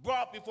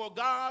brought before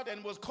God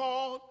and was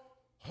called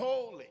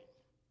holy.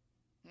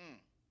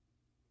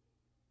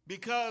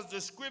 Because the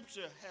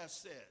scripture has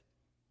said,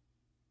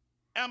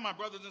 and my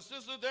brothers and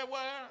sisters, there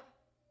were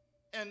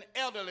an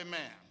elderly man,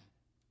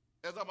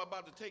 as I'm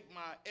about to take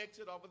my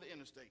exit off of the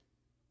interstate.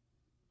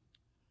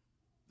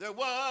 There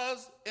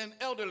was an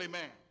elderly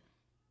man.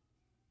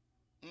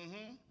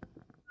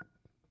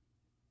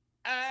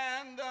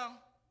 And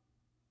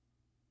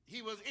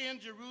he was in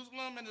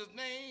Jerusalem, and his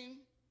name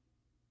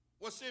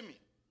was Simeon.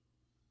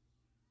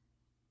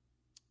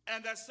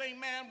 And that same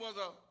man was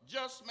a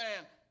just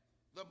man,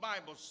 the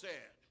Bible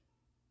said.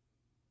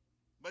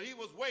 But he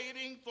was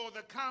waiting for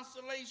the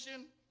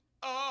consolation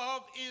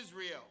of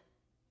Israel.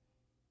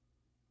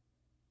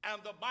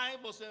 And the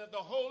Bible said that the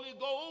Holy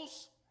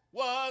Ghost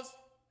was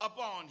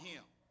upon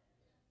him.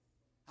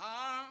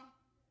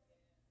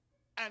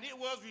 And it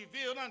was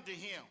revealed unto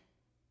him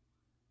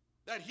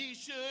that he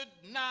should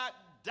not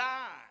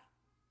die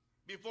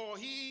before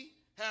he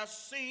has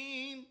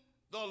seen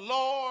the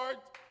Lord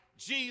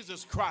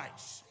Jesus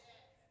Christ.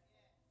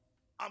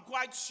 I'm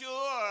quite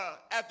sure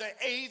at the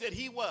age that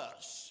he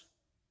was,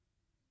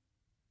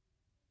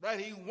 that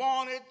he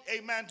wanted,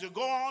 amen, to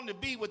go on to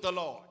be with the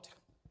Lord.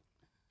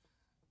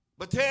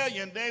 But tell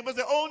your neighbor,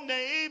 say, oh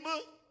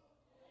neighbor,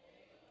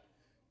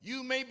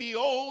 you may be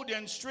old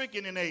and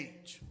stricken in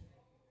age,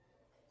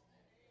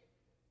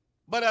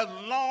 But as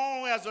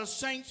long as the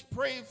saints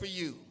pray for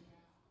you,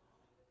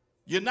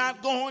 you're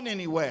not going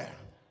anywhere.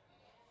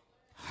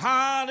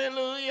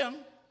 Hallelujah.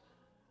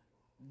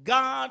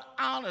 God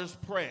honors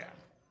prayer.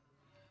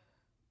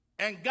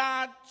 And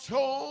God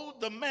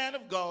told the man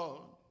of God,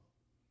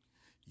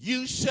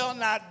 you shall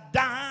not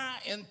die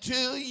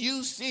until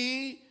you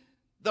see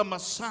the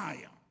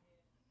Messiah.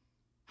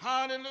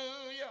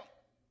 Hallelujah.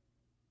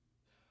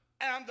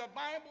 And the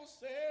Bible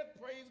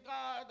said, praise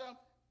God,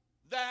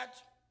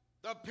 that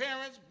the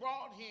parents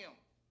brought him,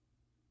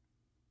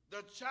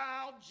 the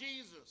child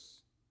Jesus,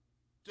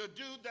 to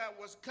do that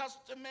was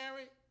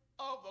customary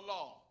of the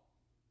law.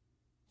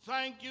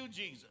 Thank you,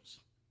 Jesus.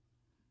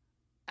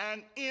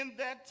 And in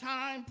that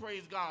time,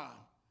 praise God,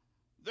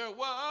 there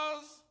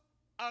was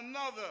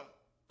another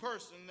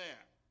person there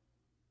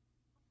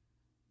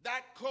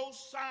that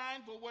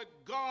co-signed for what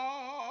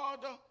God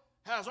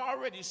has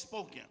already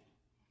spoken.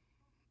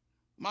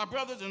 My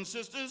brothers and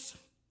sisters,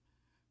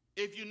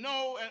 if you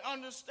know and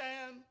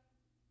understand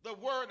the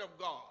word of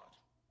God,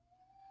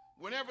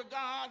 whenever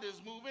God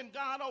is moving,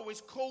 God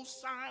always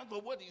co-signs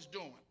for what he's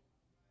doing.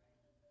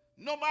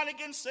 Nobody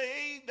can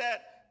say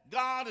that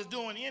God is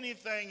doing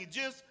anything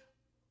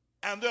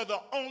and they're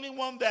the only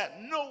one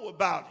that know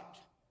about it.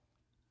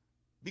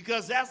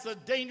 Because that's a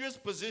dangerous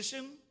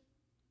position.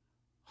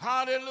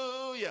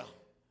 Hallelujah.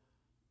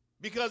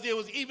 Because it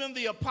was even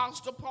the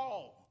Apostle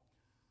Paul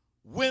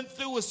went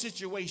through a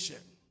situation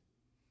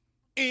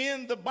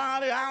in the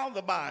body, out of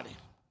the body.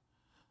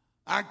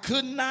 I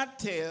could not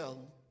tell,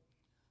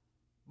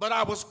 but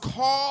I was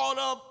called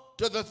up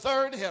to the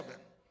third heaven.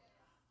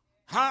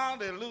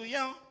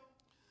 Hallelujah.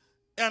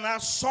 And I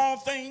saw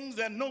things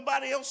that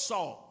nobody else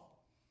saw.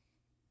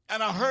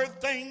 And I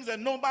heard things that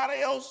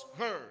nobody else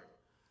heard.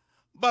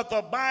 But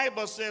the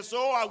Bible says,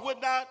 so I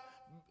would not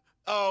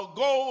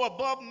go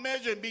above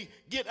measure and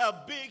get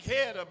a big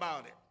head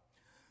about it.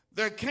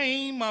 There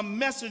came a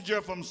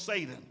messenger from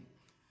Satan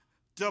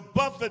to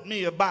buffet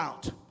me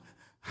about.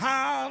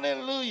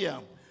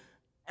 Hallelujah.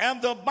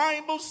 And the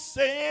Bible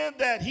said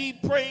that he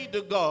prayed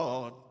to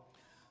God,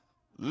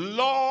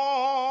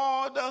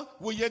 Lord,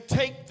 will you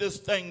take this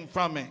thing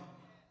from me?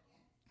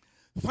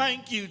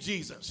 Thank you,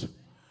 Jesus.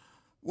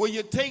 Will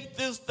you take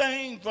this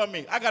thing from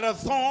me? I got a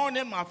thorn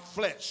in my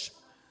flesh.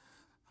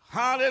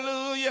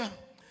 Hallelujah.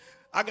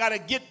 I got to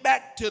get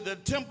back to the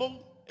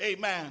temple.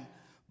 Amen.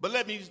 But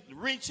let me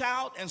reach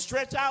out and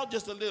stretch out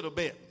just a little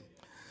bit.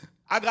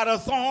 I got a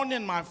thorn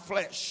in my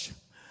flesh.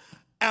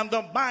 And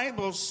the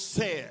Bible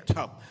said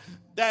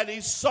that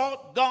he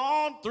sought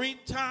God 3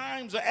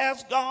 times to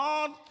ask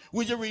God,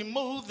 will you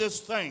remove this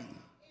thing?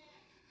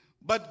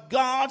 But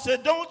God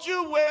said, don't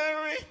you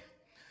worry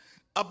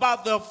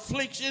about the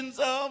afflictions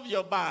of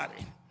your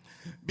body,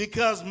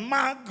 because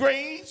my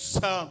grace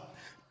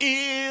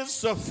is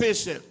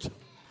sufficient.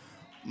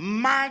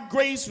 My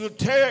grace will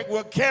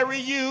carry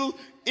you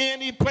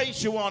any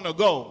place you want to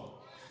go.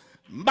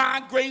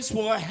 My grace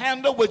will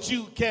handle what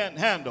you can't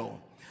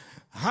handle.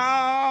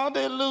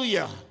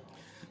 Hallelujah.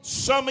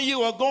 Some of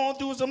you are going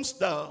through some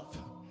stuff,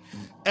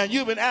 and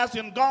you've been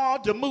asking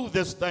God to move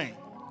this thing.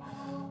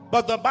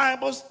 But the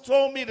Bible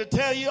told me to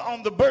tell you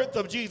on the birth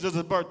of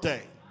Jesus'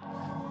 birthday,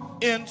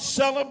 in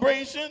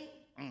celebration,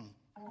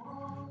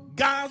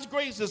 God's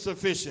grace is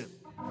sufficient.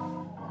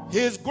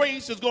 His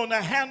grace is going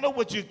to handle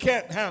what you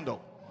can't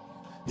handle.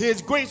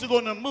 His grace is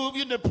going to move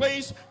you to a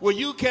place where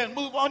you can't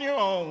move on your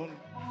own.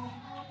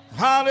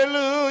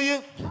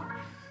 Hallelujah.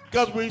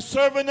 Because we're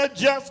serving a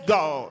just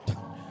God.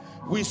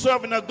 We're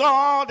serving a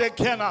God that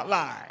cannot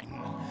lie.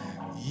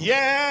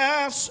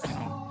 Yes.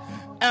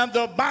 And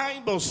the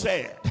Bible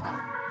said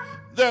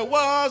there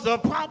was a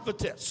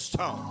prophetess,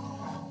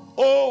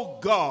 oh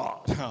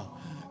God,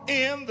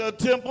 in the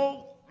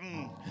temple,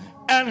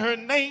 and her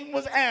name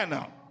was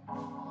Anna.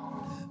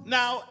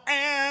 Now,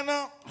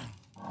 Anna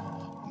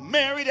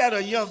married at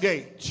a young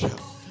age.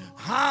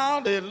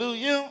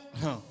 Hallelujah.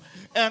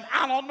 And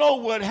I don't know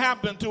what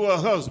happened to her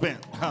husband,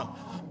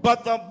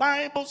 but the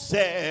Bible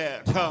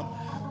said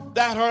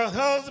that her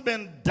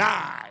husband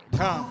died.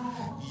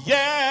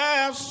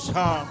 Yes,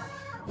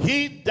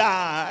 he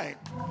died.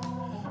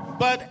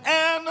 But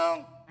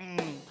Anna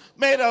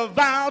made a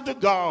vow to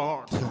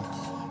God.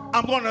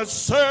 I'm going to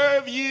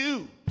serve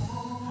you.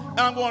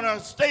 I'm going to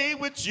stay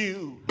with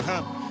you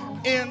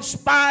in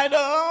spite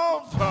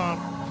of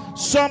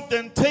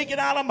something taken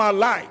out of my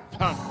life.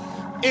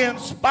 In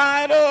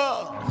spite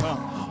of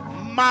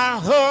my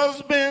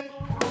husband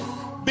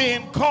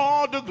being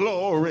called to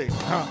glory.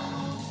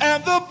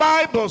 And the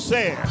Bible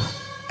said,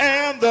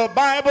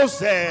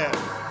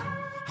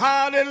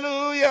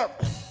 hallelujah,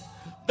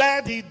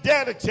 that he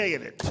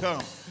dedicated.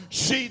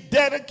 She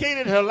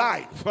dedicated her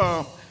life.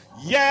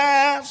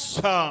 Yes,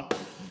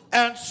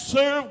 and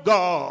served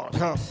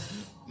God.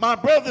 My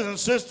brothers and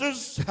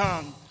sisters,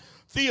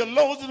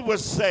 theologians would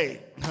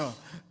say,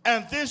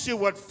 and this you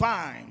would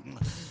find,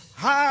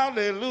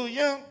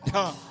 hallelujah,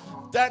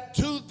 that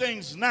 2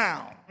 things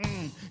now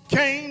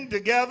came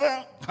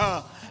together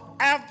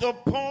at the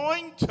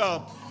point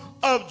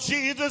of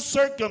Jesus'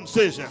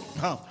 circumcision.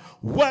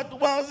 What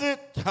was it?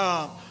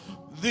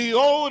 the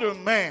older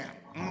man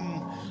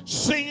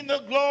seen the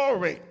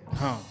glory.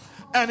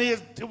 And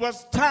it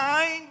was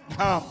time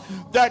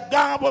that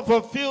God would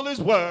fulfill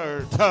his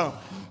word.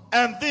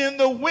 And then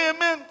the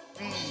women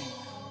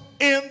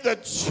in the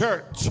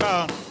church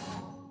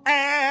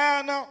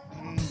and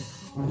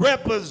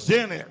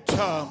represented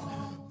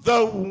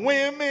the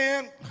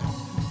women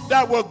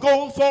that will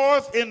go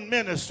forth in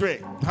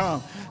ministry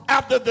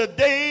after the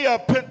day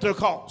of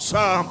Pentecost.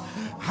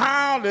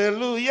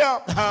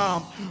 Hallelujah.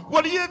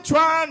 What are you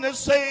trying to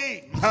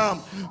say?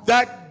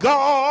 That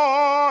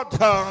God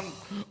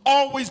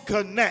always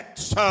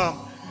connects.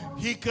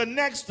 He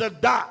connects the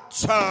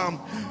dots.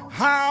 Hallelujah.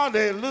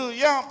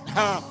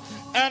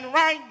 And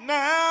right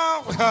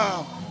now,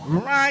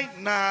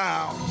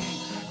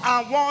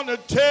 I want to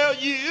tell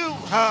you,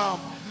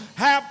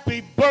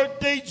 happy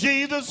birthday,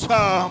 Jesus.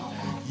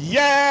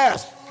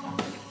 Yes,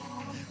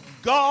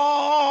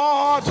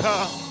 God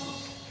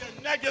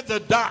connected the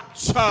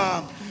dots.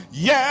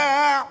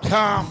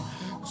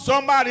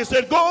 Somebody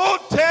said, go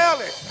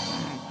tell it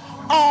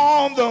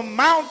on the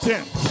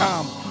mountain,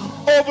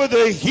 over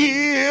the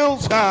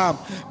hills,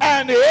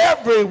 and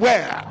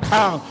everywhere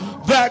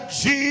that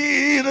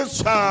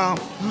Jesus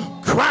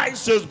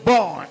Christ is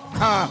born.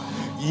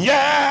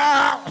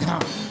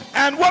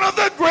 And one of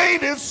the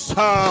greatest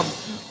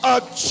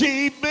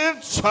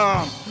achievements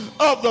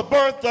of the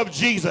birth of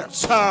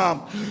Jesus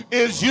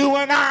is you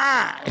and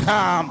I.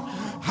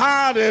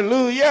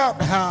 Hallelujah.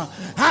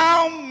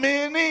 How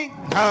many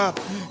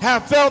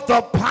have felt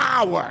the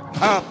power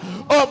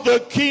of the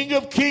King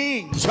of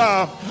Kings?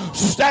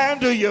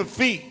 Stand to your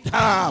feet.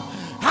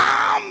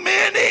 How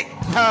many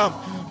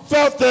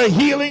felt the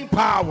healing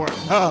power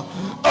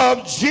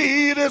of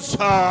Jesus?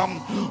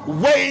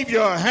 Wave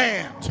your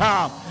hands.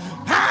 How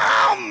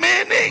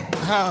many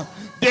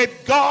did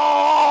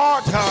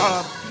God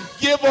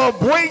give a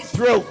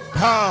breakthrough?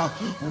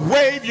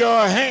 Wave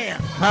your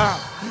hand.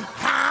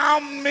 How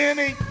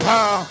many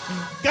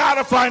got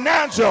a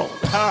financial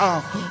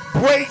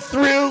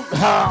breakthrough?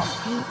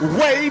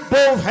 Wave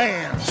both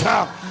hands.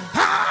 How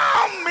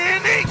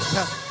many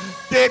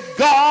did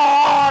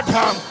God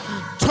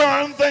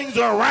turn things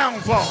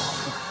around for?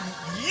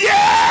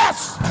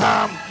 Yes!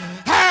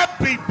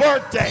 Happy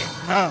birthday,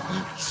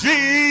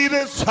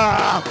 Jesus.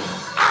 I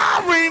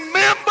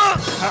remember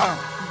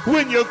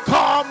when you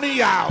called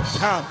me out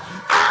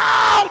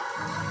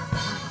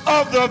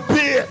of the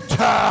pit,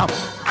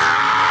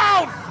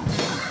 out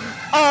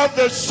of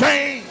the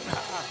shame.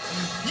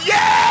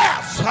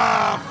 Yes,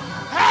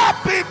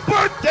 happy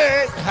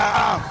birthday,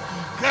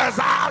 because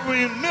I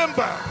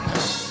remember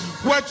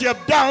what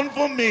you've done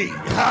for me.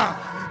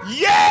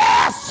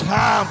 Yes,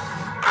 I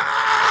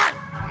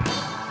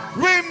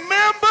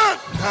remember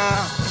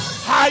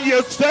how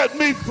you set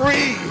me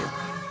free.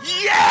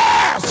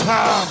 Yes,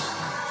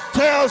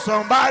 tell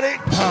somebody,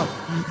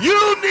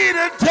 you need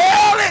to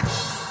tell it.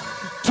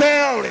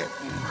 Tell it.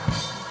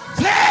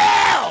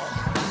 Tell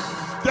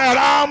that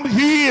I'm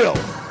healed.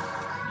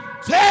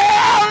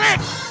 Tell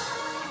it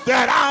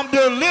that I'm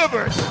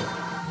delivered.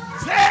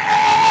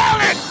 Tell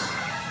it.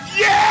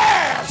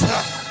 Yes.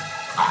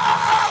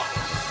 Oh.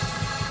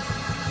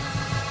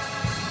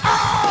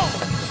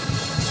 Oh.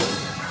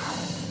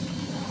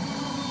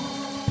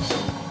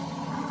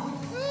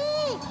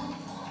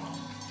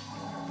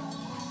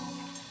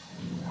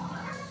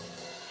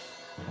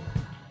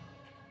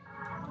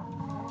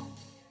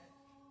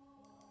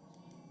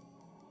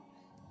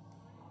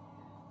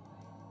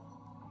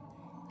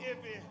 If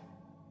it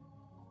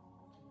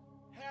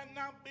had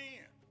not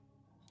been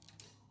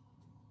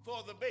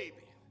for the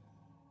baby,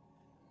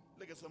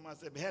 look at somebody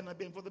say, if it had not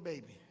been for the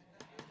baby.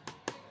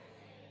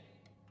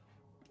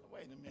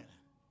 Wait a minute.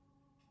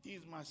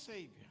 He's my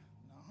Savior.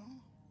 No.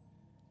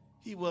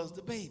 He was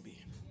the baby.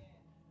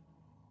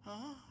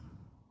 Huh?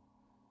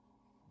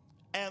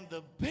 And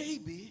the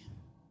baby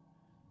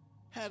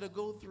had to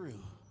go through.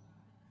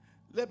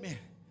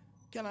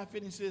 Can I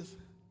finish this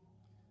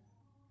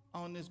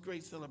on this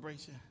great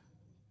celebration?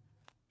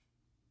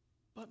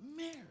 But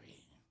Mary,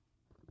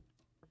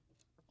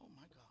 oh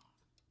my God.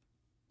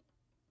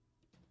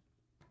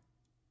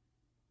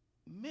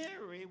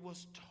 Mary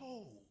was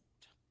told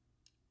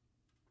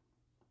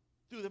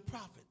through the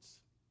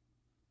prophets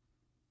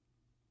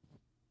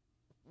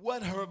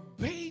what her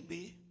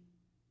baby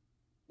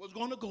was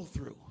going to go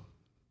through.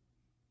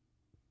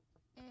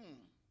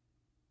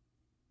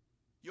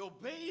 Your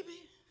baby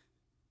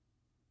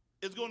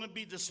is going to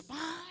be despised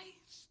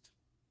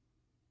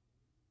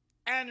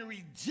and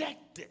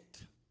rejected.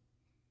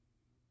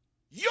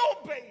 Your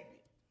baby,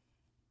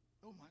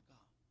 oh my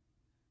God,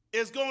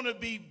 is going to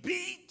be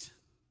beat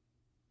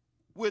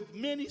with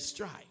many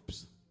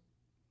stripes.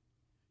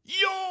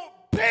 Your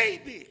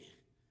baby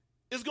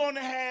is going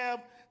to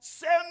have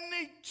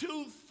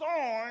 72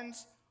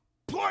 thorns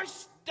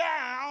pushed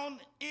down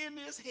in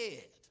his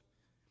head.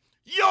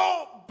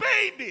 Your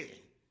baby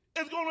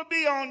is going to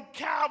be on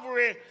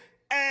Calvary,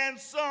 and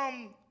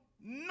some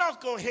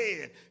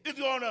knucklehead is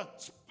going to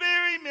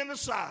spear him in the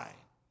side.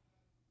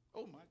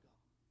 Oh my God.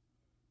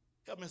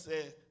 Help me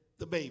say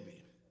the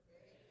baby.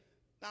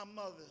 Now,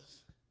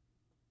 mothers,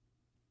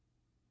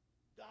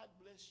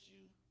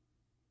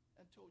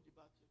 and told you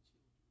about your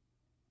children.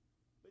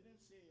 But then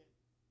said,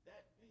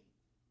 that baby,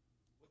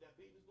 what that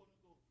baby's going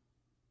to go through.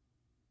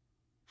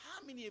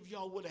 How many of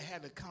y'all would have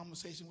had a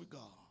conversation with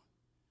God?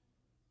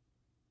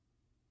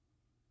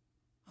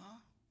 Huh?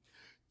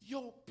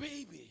 Your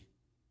baby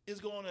is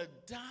going to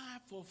die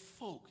for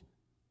folk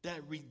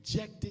that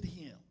rejected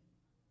him.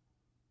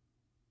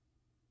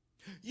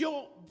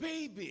 Your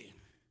baby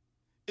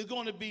is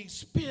going to be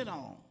spit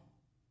on.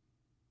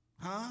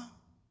 Huh?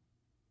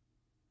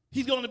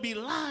 He's going to be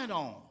lied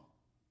on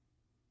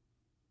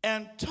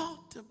and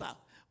talked about.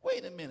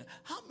 Wait a minute.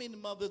 How many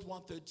mothers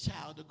want their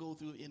child to go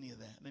through any of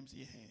that? Let me see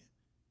your hand.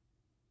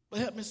 But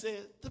help me say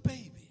it, the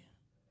baby.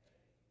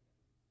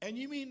 And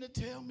you mean to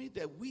tell me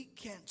that we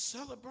can't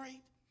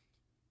celebrate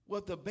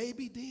what the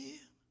baby did?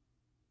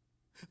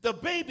 The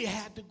baby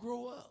had to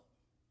grow up.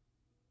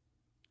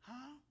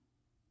 Huh?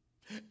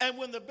 And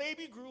when the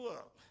baby grew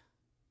up,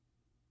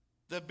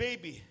 the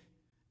baby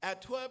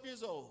at 12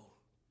 years old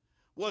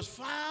was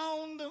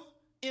found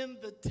in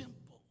the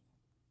temple.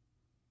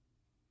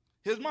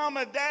 His mom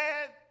and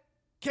dad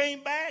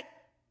came back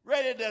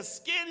ready to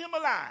skin him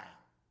alive.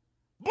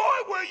 Boy,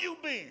 where you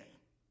been?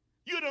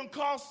 You done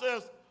cost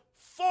us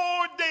 4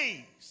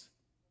 days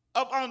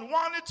of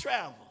unwanted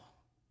travel.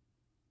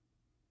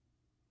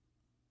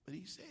 But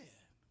he said,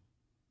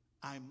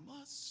 I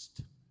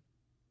must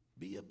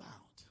be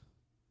about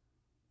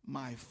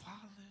my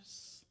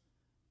Father's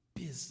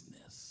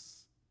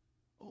business.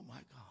 Oh my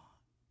God.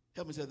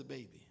 Help me say the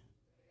baby.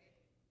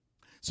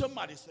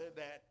 Somebody said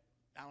that,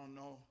 I don't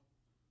know,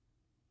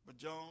 but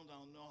Jones, I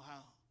don't know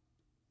how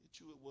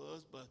true it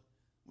was, but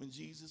when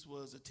Jesus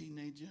was a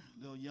teenager,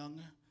 a little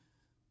younger,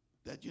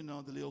 that, you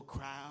know, the little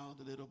crowd,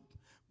 the little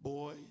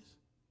boys,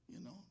 you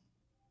know,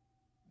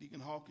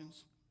 Deacon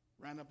Hawkins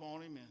ran up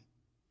on him and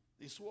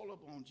they swore up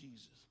on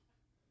Jesus.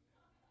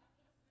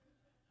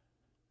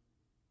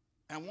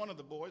 And one of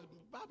the boys,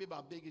 probably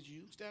about big as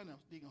you, stand up,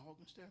 Deacon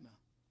Hawkins, stand up.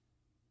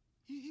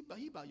 He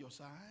about your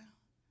size.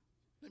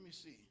 Let me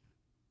see.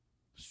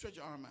 Stretch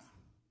your arm out.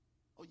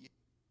 Oh, yeah.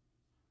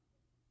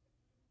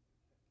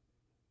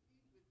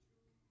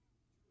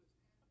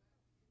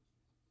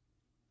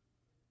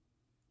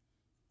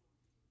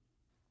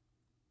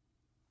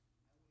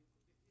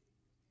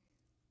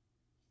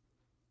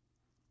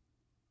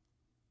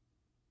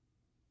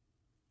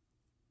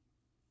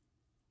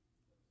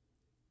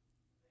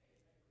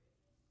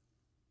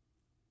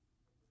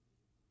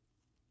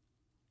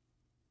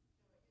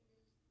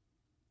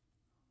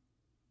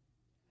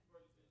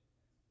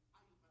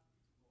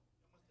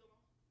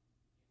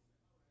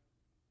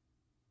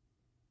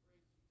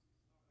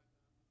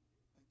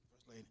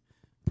 Lady.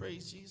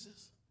 Praise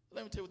Jesus.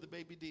 Let me tell you what the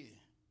baby did.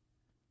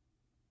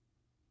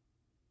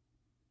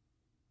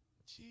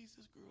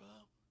 Jesus grew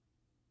up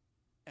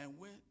and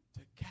went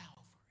to Calvary.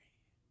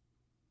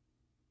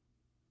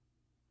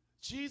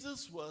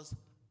 Jesus was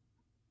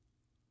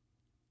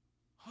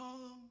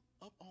hung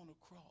up on a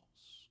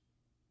cross.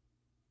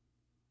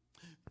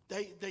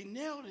 They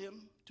nailed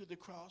him to the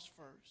cross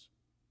first.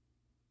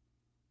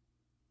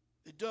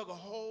 They dug a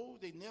hole,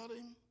 they nailed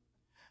him.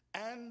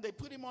 And they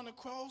put him on the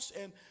cross,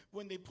 and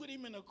when they put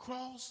him in the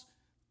cross,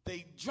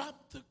 they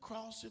dropped the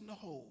cross in the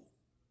hole.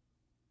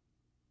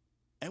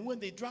 And when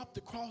they dropped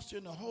the cross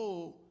in the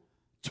hole,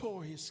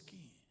 tore his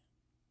skin.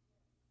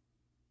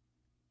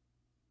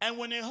 And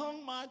when they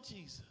hung my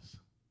Jesus,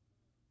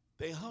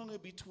 they hung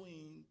it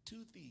between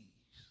two thieves.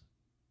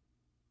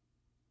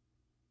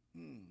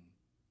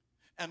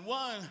 And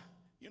one,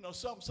 you know,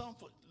 some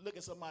look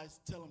at somebody,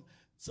 tell them,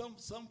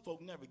 some folk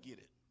never get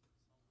it.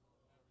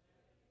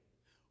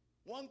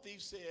 One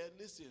thief said,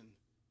 listen,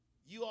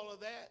 you all of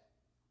that,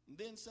 and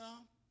then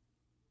some,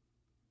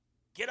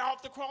 get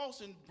off the cross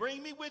and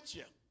bring me with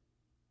you.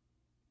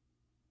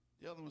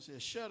 The other one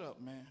said, shut up,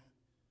 man.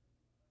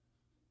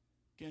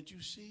 Can't you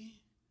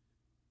see?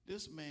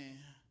 This man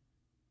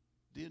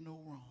did no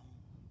wrong.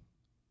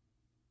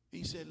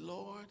 He said,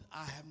 Lord,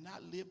 I have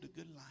not lived a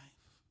good life.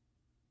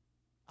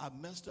 I've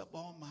messed up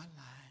all my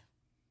life.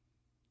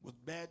 Was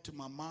bad to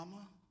my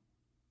mama,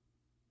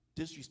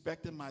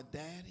 disrespected my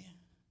daddy,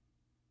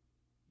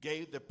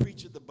 gave the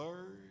preacher the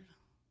bird.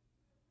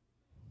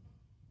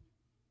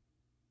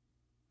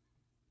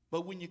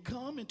 But when you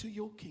come into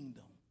your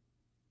kingdom,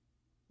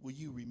 will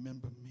you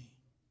remember me?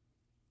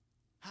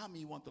 How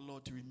many want the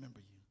Lord to remember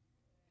you?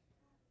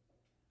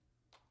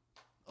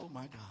 Oh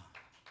my God.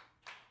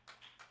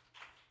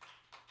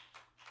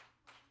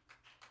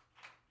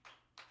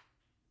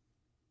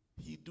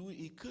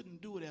 He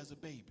couldn't do it as a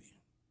baby.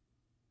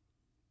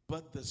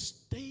 But the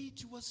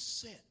stage was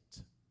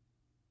set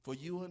for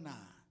you and I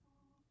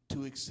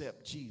to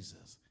accept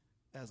Jesus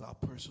as our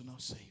personal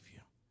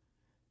Savior.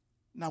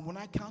 Now, when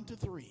I count to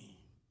 3,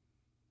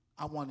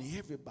 I want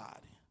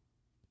everybody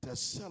to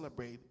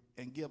celebrate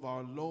and give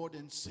our Lord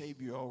and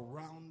Savior a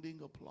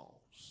rounding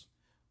applause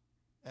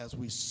as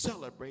we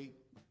celebrate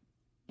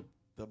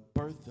the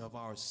birth of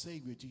our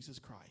Savior, Jesus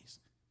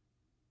Christ.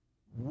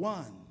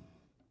 1,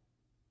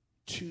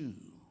 2,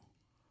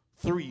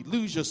 3.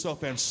 Lose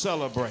yourself and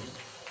celebrate.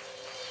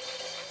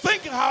 Think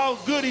Think of how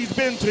good he's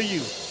been to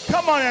you.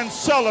 Come on and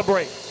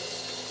celebrate.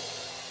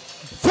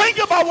 Think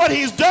about what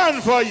he's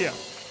done for you.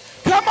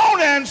 Come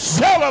on and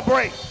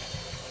celebrate.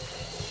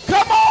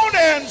 Come on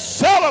and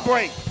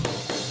celebrate.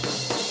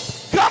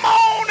 Come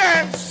on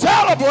and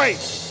celebrate.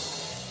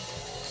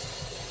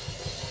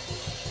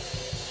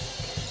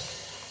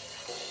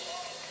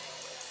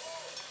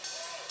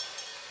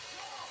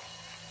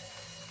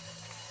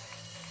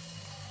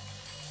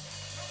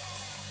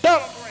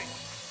 Celebrate.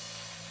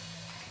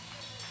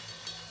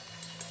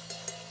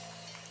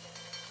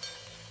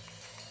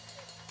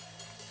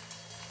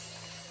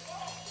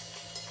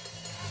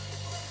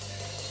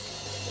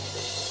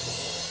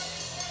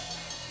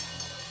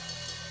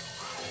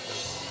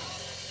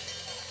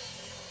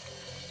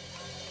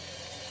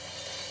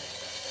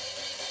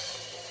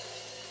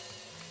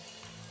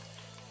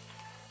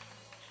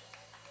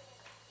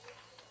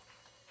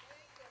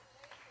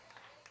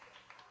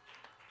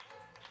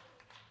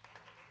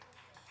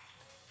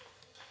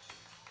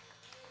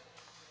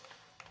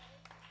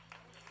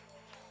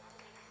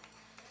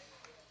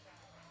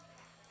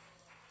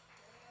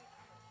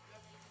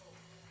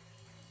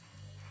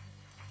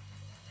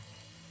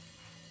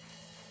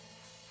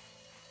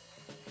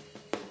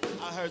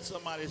 I heard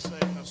somebody sing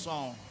a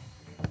song.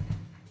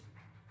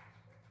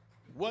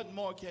 What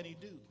more can he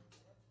do?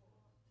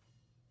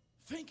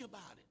 Think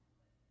about it.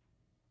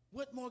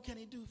 What more can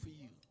he do for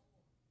you?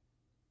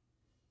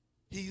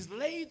 He's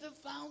laid the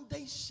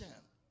foundation.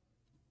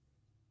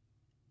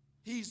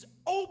 He's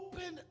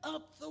opened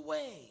up the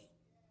way.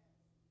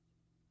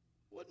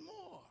 What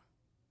more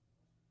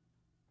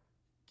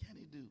can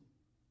he do?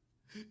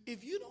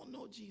 If you don't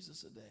know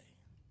Jesus today,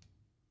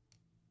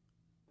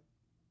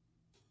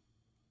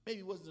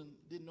 maybe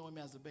didn't know him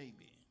as a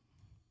baby,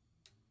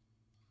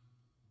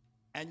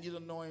 and you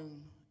don't know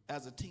him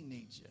as a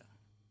teenager,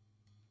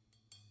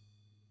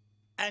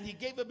 and he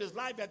gave up his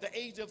life at the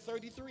age of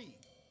 33,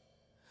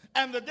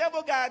 and the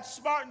devil got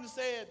smart and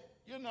said,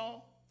 you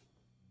know,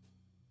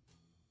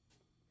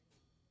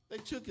 they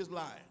took his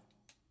life.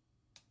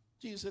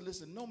 Jesus said,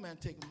 listen, no man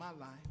taking my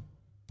life.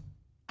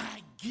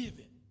 I give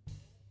it.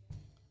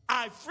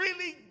 I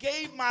freely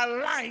gave my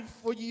life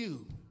for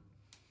you.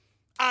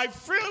 I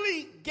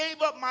freely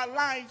gave up my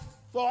life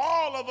for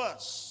all of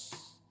us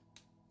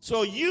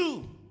so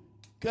you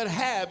could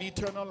have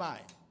eternal life.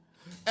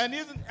 And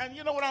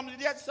you know what, I'm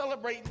yet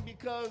celebrating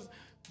because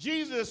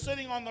Jesus is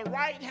sitting on the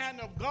right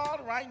hand of God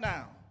right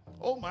now.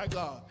 Oh my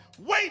God.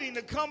 Waiting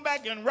to come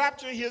back and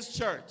rapture his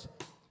church.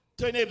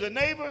 Tell your neighbor, the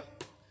neighbor,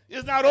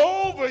 it's not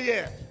over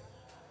yet.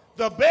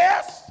 The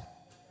best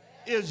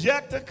is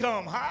yet to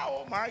come.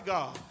 Oh my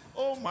God.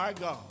 Oh my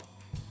God.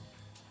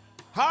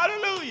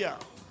 Hallelujah.